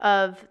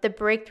of the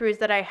breakthroughs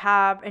that I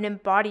have in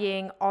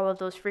embodying all of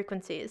those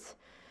frequencies.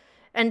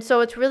 And so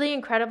it's really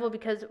incredible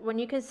because when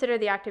you consider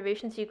the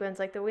activation sequence,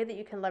 like the way that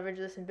you can leverage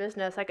this in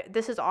business, like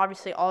this is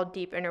obviously all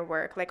deep inner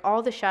work. Like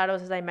all the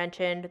shadows, as I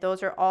mentioned,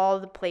 those are all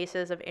the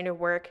places of inner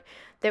work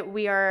that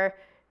we are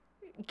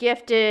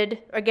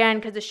gifted, again,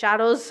 because the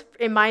shadows,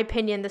 in my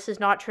opinion, this is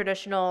not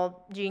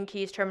traditional Gene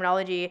Keys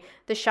terminology.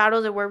 The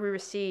shadows are where we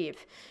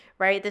receive,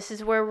 right? This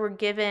is where we're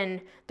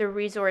given the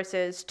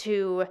resources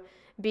to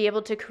be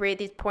able to create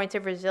these points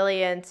of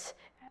resilience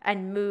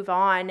and move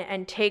on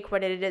and take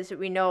what it is that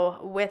we know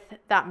with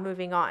that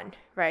moving on,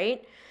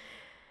 right?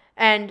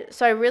 And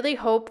so I really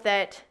hope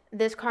that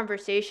this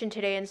conversation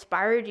today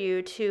inspired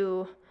you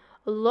to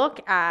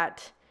look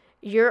at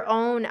your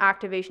own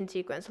activation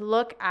sequence,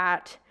 look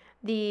at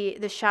the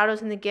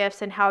shadows and the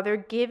gifts and how they're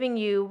giving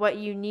you what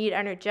you need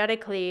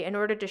energetically in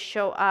order to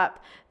show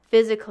up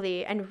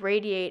physically and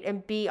radiate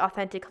and be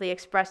authentically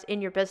expressed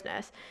in your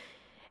business.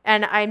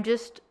 And I'm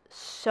just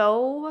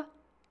so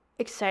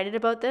excited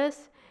about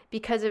this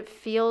because it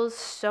feels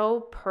so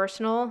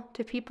personal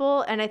to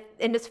people. And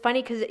it's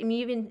funny because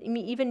even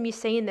me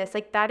saying this,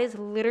 like, that is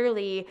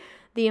literally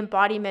the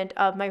embodiment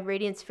of my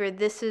radiant sphere.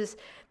 This is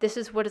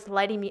what is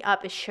lighting me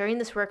up, is sharing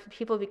this work with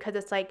people, because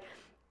it's like,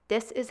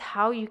 this is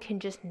how you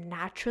can just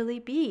naturally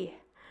be.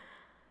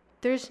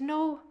 There's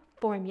no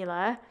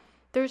formula.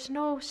 There's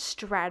no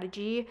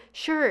strategy.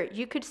 Sure,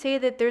 you could say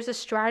that there's a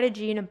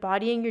strategy in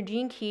embodying your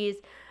gene keys,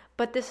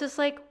 but this is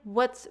like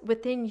what's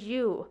within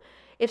you.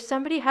 If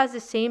somebody has the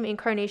same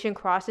incarnation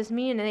cross as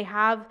me and they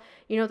have,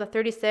 the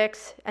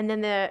 36 and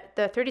then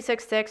the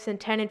 36, 6 and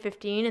 10 and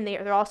 15, and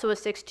they're also a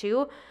 6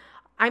 2,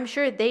 I'm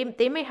sure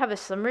they may have a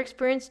similar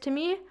experience to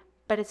me,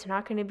 but it's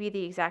not going to be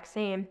the exact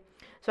same.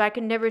 So I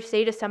can never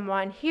say to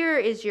someone, here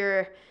is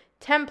your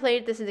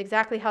template, this is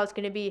exactly how it's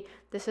going to be.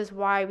 This is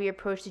why we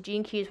approach the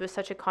gene keys with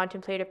such a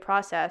contemplative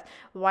process,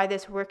 why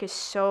this work is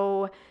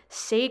so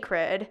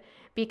sacred,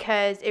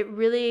 because it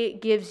really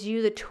gives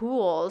you the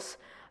tools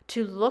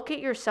to look at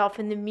yourself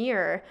in the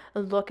mirror,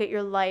 look at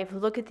your life,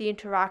 look at the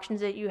interactions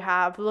that you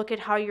have, look at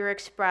how you're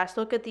expressed,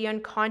 look at the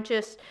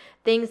unconscious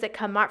things that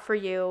come up for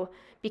you,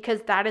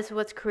 because that is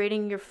what's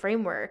creating your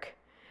framework,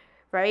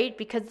 right?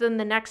 Because then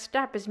the next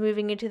step is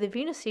moving into the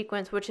Venus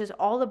sequence, which is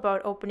all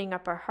about opening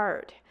up our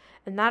heart.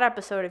 And that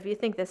episode, if you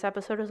think this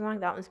episode is long,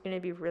 that one's going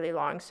to be really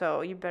long.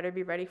 So you better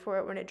be ready for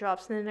it when it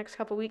drops in the next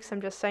couple weeks.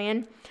 I'm just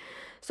saying.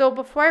 So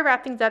before I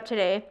wrap things up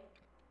today,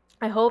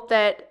 I hope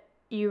that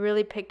you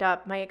really picked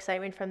up my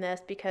excitement from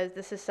this, because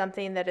this is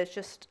something that is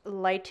just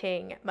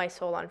lighting my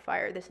soul on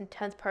fire. This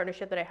intense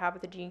partnership that I have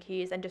with the Gene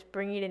Keys and just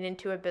bringing it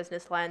into a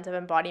business lens of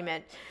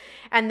embodiment.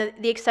 And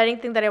the exciting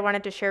thing that I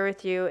wanted to share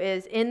with you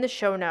is in the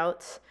show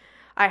notes,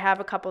 I have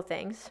a couple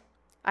things.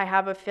 I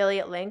have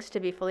affiliate links, to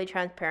be fully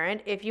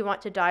transparent. If you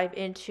want to dive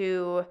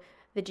into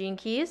the Gene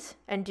Keys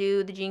and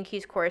do the Gene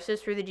Keys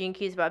courses through the Gene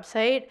Keys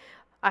website,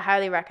 I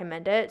highly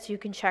recommend it. So you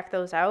can check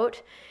those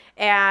out.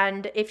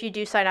 And if you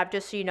do sign up,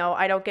 just so you know,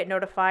 I don't get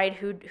notified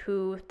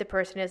who the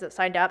person is that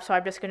signed up. So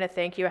I'm just going to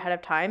thank you ahead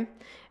of time.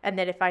 And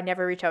then if I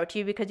never reach out to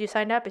you because you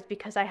signed up, it's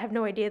because I have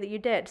no idea that you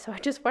did. So I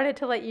just wanted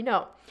to let you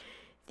know.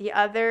 The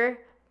other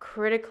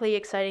critically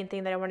exciting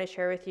thing that I want to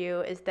share with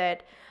you is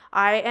that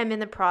I am in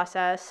the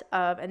process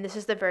of, and this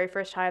is the very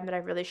first time that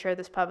I've really shared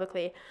this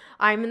publicly,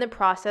 I'm in the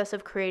process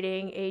of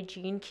creating a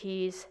Gene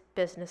Keys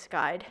business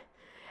guide.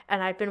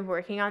 And I've been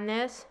working on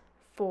this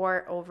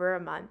for over a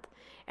month.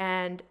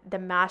 And the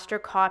master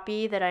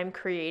copy that I'm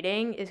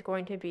creating is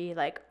going to be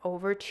like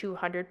over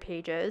 200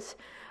 pages,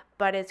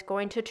 but it's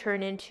going to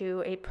turn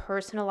into a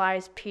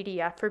personalized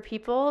PDF for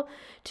people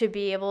to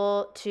be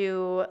able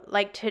to,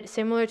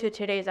 similar to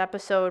today's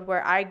episode,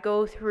 where I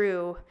go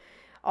through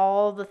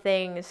all the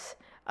things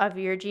of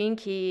your Gene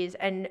Keys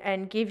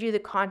and give you the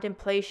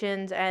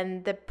contemplations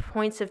and the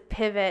points of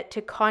pivot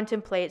to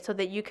contemplate, so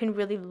that you can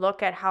really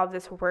look at how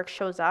this work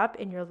shows up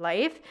in your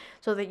life,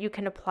 so that you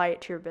can apply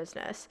it to your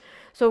business.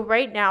 So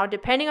right now,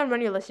 depending on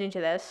when you're listening to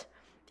this,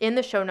 in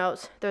the show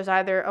notes, there's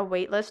either a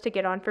wait list to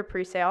get on for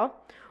pre-sale,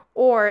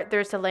 or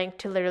there's a link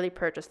to literally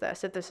purchase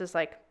this, if this is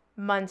like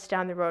months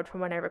down the road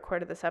from when I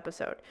recorded this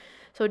episode.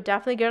 So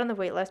definitely get on the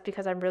wait list,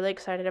 because I'm really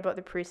excited about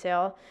the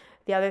pre-sale.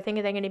 The other thing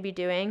that I'm going to be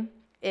doing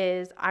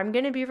is I'm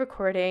going to be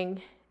recording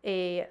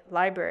a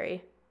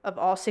library of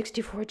all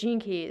 64 Gene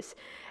Keys,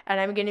 and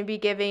I'm going to be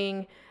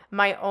giving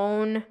my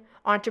own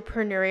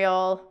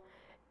entrepreneurial,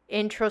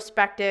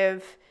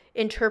 introspective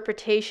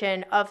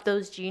interpretation of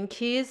those Gene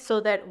Keys,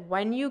 so that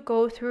when you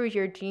go through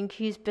your Gene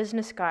Keys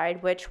business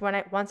guide, which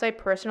once I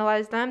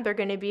personalize them, they're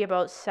going to be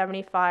about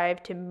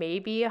 75 to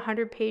maybe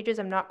 100 pages,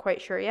 I'm not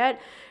quite sure yet,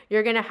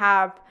 you're going to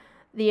have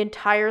the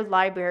entire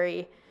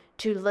library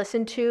to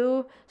listen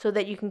to, so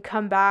that you can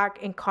come back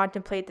and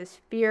contemplate the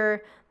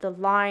sphere, the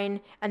line,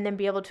 and then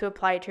be able to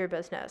apply it to your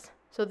business.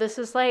 So this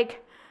is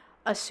like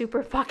a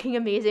super fucking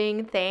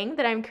amazing thing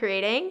that I'm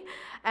creating.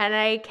 And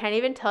I can't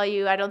even tell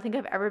you, I don't think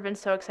I've ever been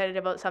so excited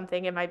about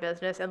something in my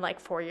business in like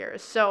 4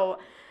 years. So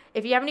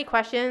if you have any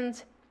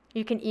questions,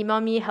 you can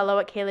email me,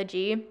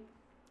 hello@KaylaG.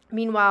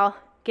 Meanwhile,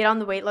 get on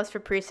the wait list for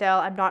pre-sale.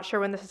 I'm not sure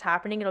when this is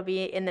happening. It'll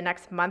be in the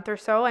next month or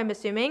so, I'm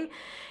assuming.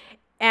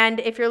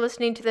 And if you're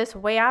listening to this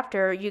way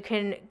after, you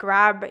can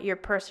grab your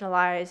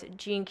personalized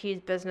Gene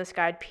Keys business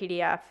guide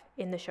PDF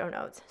in the show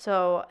notes.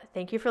 So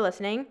thank you for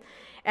listening.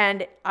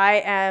 And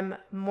I am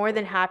more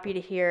than happy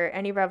to hear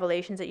any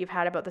revelations that you've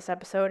had about this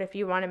episode. If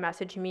you want to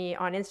message me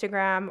on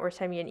Instagram or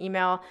send me an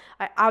email,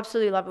 I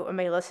absolutely love it when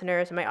my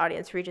listeners and my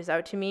audience reaches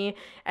out to me.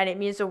 And it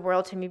means the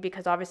world to me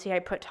because obviously I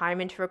put time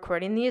into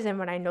recording these. And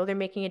when I know they're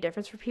making a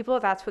difference for people,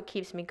 that's what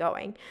keeps me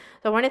going.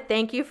 So I want to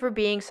thank you for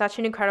being such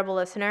an incredible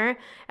listener.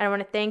 And I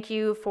want to thank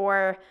you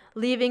for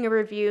leaving a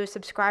review,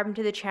 subscribing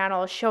to the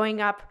channel,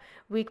 showing up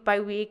week by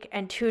week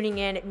and tuning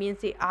in. It means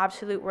the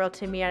absolute world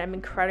to me, and I'm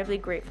incredibly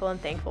grateful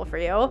and thankful for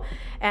you.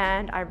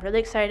 And I'm really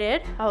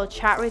excited. I will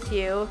chat with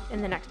you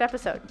in the next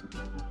episode.